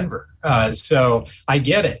live in Denver. So I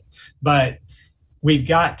get it. But we've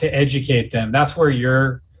got to educate them. That's where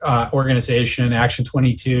your organization, Action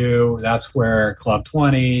 22, that's where Club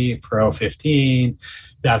 20, Pro 15,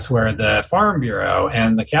 that's where the Farm Bureau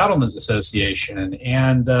and the Cattlemen's Association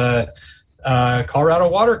and the Colorado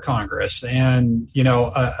Water Congress and, you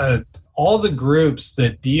know, all the groups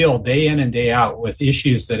that deal day in and day out with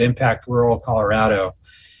issues that impact rural Colorado.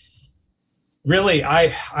 Really,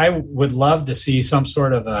 I would love to see some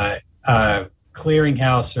sort of a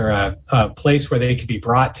clearinghouse or a place where they could be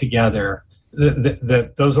brought together.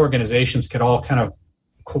 Those organizations could all kind of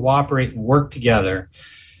cooperate and work together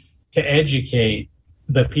to educate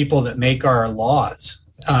the people that make our laws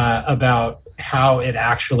about how it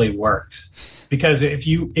actually works. Because if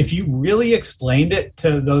you really explained it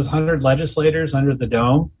to those 100 legislators under the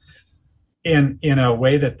dome in a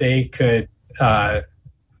way that they could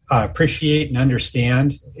appreciate and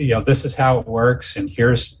understand, you know, this is how it works, and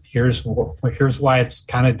here's why it's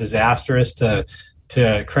kind of disastrous to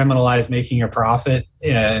to criminalize making a profit.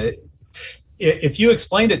 If you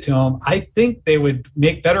explained it to them, I think they would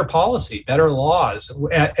make better policy, better laws,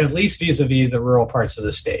 at least vis-a-vis the rural parts of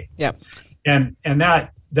the state. Yep. And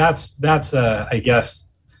that's I guess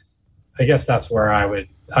that's where I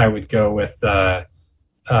would go with, and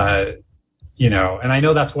I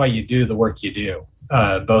know that's why you do the work you do.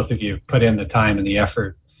 Both of you put in the time and the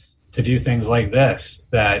effort to do things like this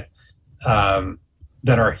that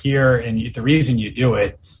are here. And the reason you do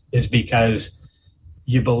it is because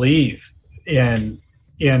you believe in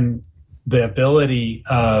the ability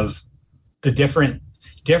of the different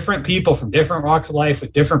people from different walks of life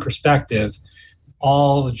with different perspective,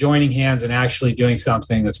 all joining hands and actually doing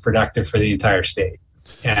something that's productive for the entire state.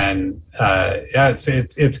 And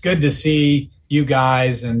it's good to see you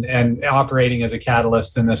guys and operating as a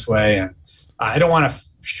catalyst in this way. And I don't want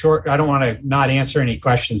to not answer any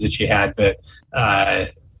questions that you had, but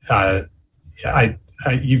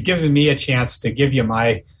you've given me a chance to give you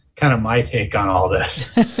my take on all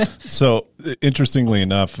this. So interestingly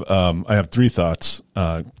enough, I have three thoughts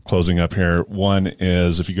closing up here. One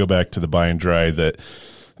is, if you go back to the buy and dry, that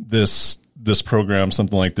this program,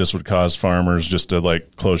 something like this, would cause farmers just to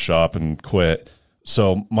like close shop and quit.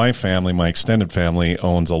 So my extended family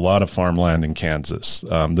owns a lot of farmland in Kansas.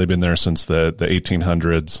 They've been there since the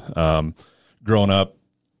 1800s. Growing up,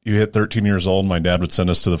 you hit 13 years old, my dad would send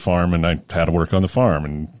us to the farm, and I had to work on the farm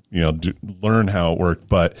and learn how it worked.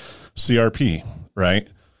 But CRP, right?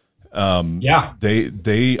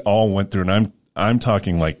 They all went through, and I'm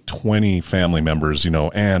talking like 20 family members,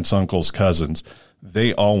 aunts, uncles, cousins.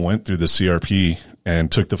 They all went through the CRP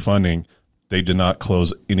and took the funding. They did not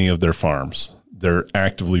close any of their farms. They're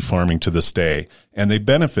actively farming to this day, and they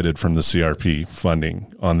benefited from the CRP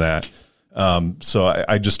funding on that. So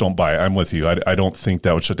I just don't buy it. I'm with you. I don't think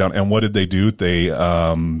that would shut down. And what did they do? They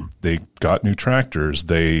got new tractors.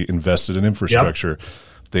 They invested in infrastructure. Yep.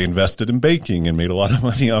 They invested in baking and made a lot of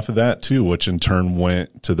money off of that too, which in turn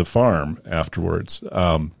went to the farm afterwards.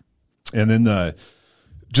 And then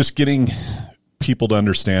just getting people to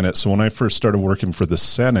understand it. So when I first started working for the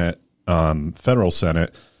Senate, federal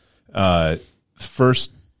Senate,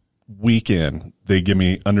 first weekend, they give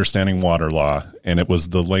me Understanding Water Law, and it was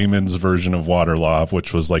the layman's version of water law,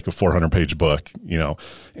 which was like a 400-page book,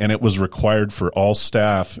 and it was required for all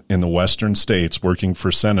staff in the western states working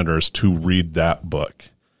for senators to read that book.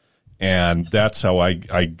 And that's how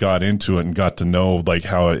I got into it and got to know like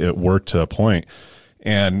how it worked to a point.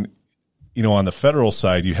 And, on the federal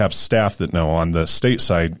side, you have staff that know. On the state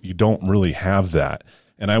side, you don't really have that.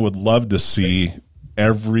 And I would love to see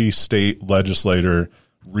every state legislator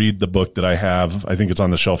read the book that I have. I think it's on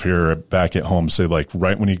the shelf here back at home. Say like,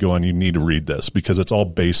 right when you go in, you need to read this because it's all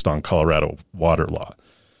based on Colorado water law.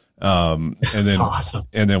 And then awesome.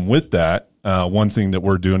 And then with that, one thing that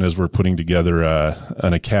we're doing is we're putting together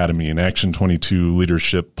an academy, an Action 22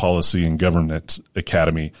 Leadership Policy and Governance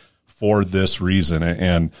Academy for this reason.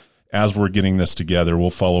 And as we're getting this together, we'll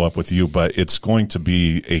follow up with you, but it's going to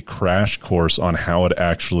be a crash course on how it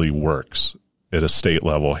actually works at a state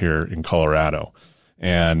level here in Colorado.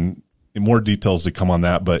 And more details to come on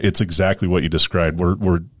that, but it's exactly what you described.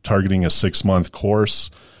 We're targeting a 6-month course,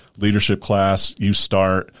 leadership class. You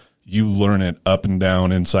start, you learn it up and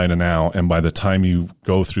down, inside and out. And by the time you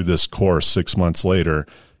go through this course 6 months later,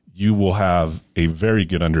 you will have a very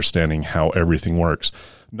good understanding how everything works.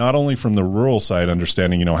 Not only from the rural side,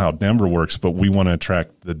 understanding, how Denver works, but we want to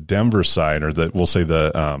attract the Denver side, or we'll say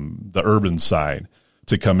the urban side,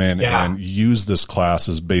 to come in and use this class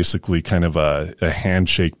as basically kind of a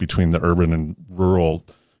handshake between the urban and rural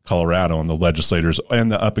Colorado and the legislators and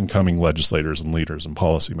the up and coming legislators and leaders and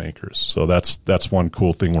policymakers. So that's one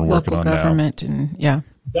cool thing we're working on now. Local government, and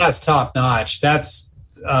that's top notch. That's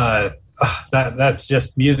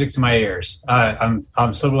just music to my ears.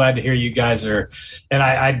 I'm so glad to hear you guys are, and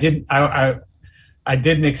I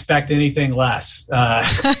didn't expect anything less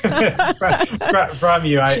from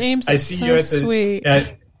you. James, I see you at sweet.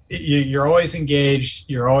 You're always engaged.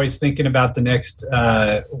 You're always thinking about the next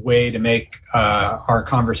way to make our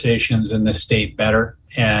conversations in this state better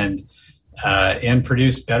and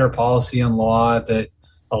produce better policy and law that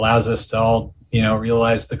allows us to all,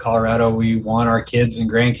 realize the Colorado we want our kids and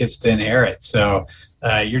grandkids to inherit. So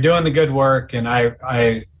you're doing the good work, and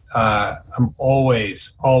I'm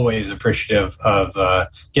always appreciative of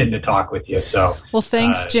getting to talk with you. So, well,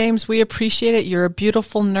 thanks, James. We appreciate it. You're a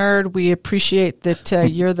beautiful nerd. We appreciate that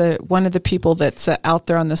you're one of the people that's out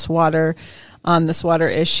there on this water on this water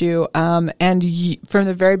issue. And from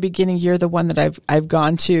the very beginning, you're the one that I've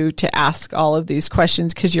gone to ask all of these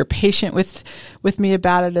questions because you're patient with me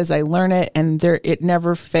about it as I learn it. And it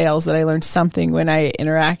never fails that I learn something when I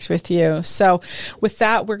interact with you. So with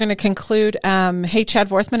that, we're going to conclude. Hey, Chad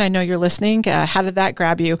Vorthman, I know you're listening. How did that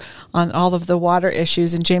grab you on all of the water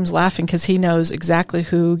issues? And James laughing because he knows exactly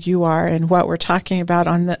who you are and what we're talking about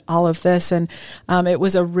on all of this. And it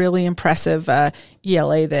was a really impressive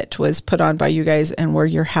ELA that was put on by you guys, and where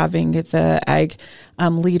you're having the ag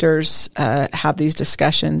leaders have these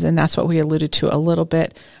discussions. And that's what we alluded to a little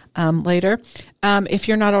bit later. If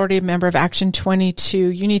you're not already a member of Action 22,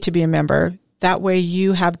 you need to be a member. That way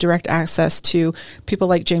you have direct access to people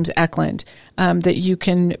like James Eklund, that you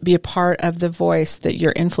can be a part of the voice, that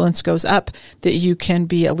your influence goes up, that you can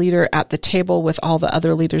be a leader at the table with all the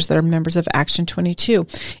other leaders that are members of Action 22.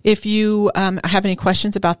 If you have any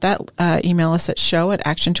questions about that, email us at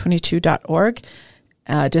show@action22.org.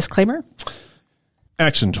 Disclaimer.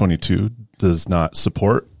 Action 22 does not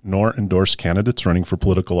support nor endorse candidates running for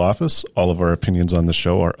political office. All of our opinions on the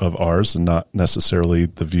show are of ours and not necessarily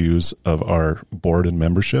the views of our board and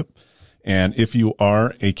membership. And if you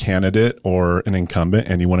are a candidate or an incumbent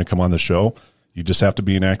and you want to come on the show, you just have to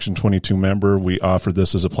be an Action 22 member. We offer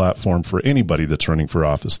this as a platform for anybody that's running for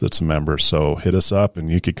office that's a member. So hit us up and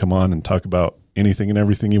you could come on and talk about anything and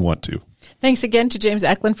everything you want to. Thanks again to James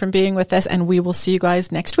Eklund for being with us, and we will see you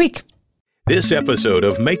guys next week. This episode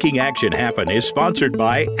of Making Action Happen is sponsored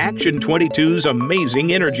by Action 22's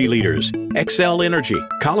amazing energy leaders: Xcel Energy,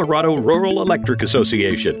 Colorado Rural Electric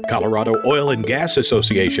Association, Colorado Oil and Gas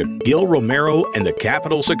Association, Gil Romero and the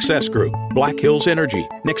Capital Success Group, Black Hills Energy,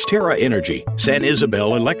 Nextera Energy, San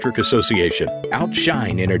Isabel Electric Association,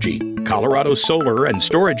 Outshine Energy, Colorado Solar and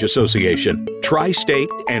Storage Association, Tri-State,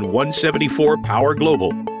 and 174 Power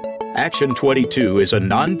Global. Action 22 is a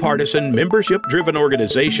nonpartisan, membership-driven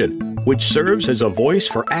organization which serves as a voice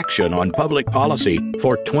for action on public policy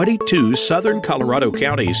for 22 southern Colorado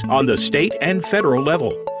counties on the state and federal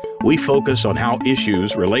level. We focus on how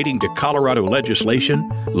issues relating to Colorado legislation,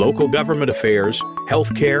 local government affairs,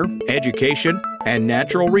 healthcare, education, and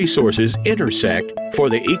natural resources intersect for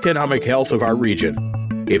the economic health of our region.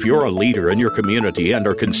 If you're a leader in your community and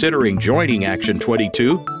are considering joining Action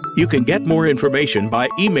 22, you can get more information by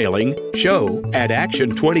emailing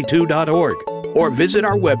show@action22.org or visit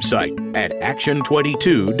our website at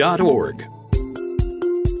action22.org.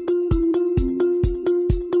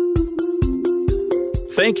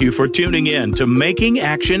 Thank you for tuning in to Making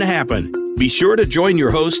Action Happen. Be sure to join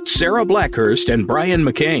your hosts Sarah Blackhurst and Brian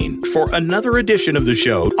McCain for another edition of the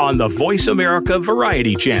show on the Voice America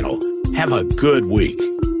Variety Channel. Have a good week.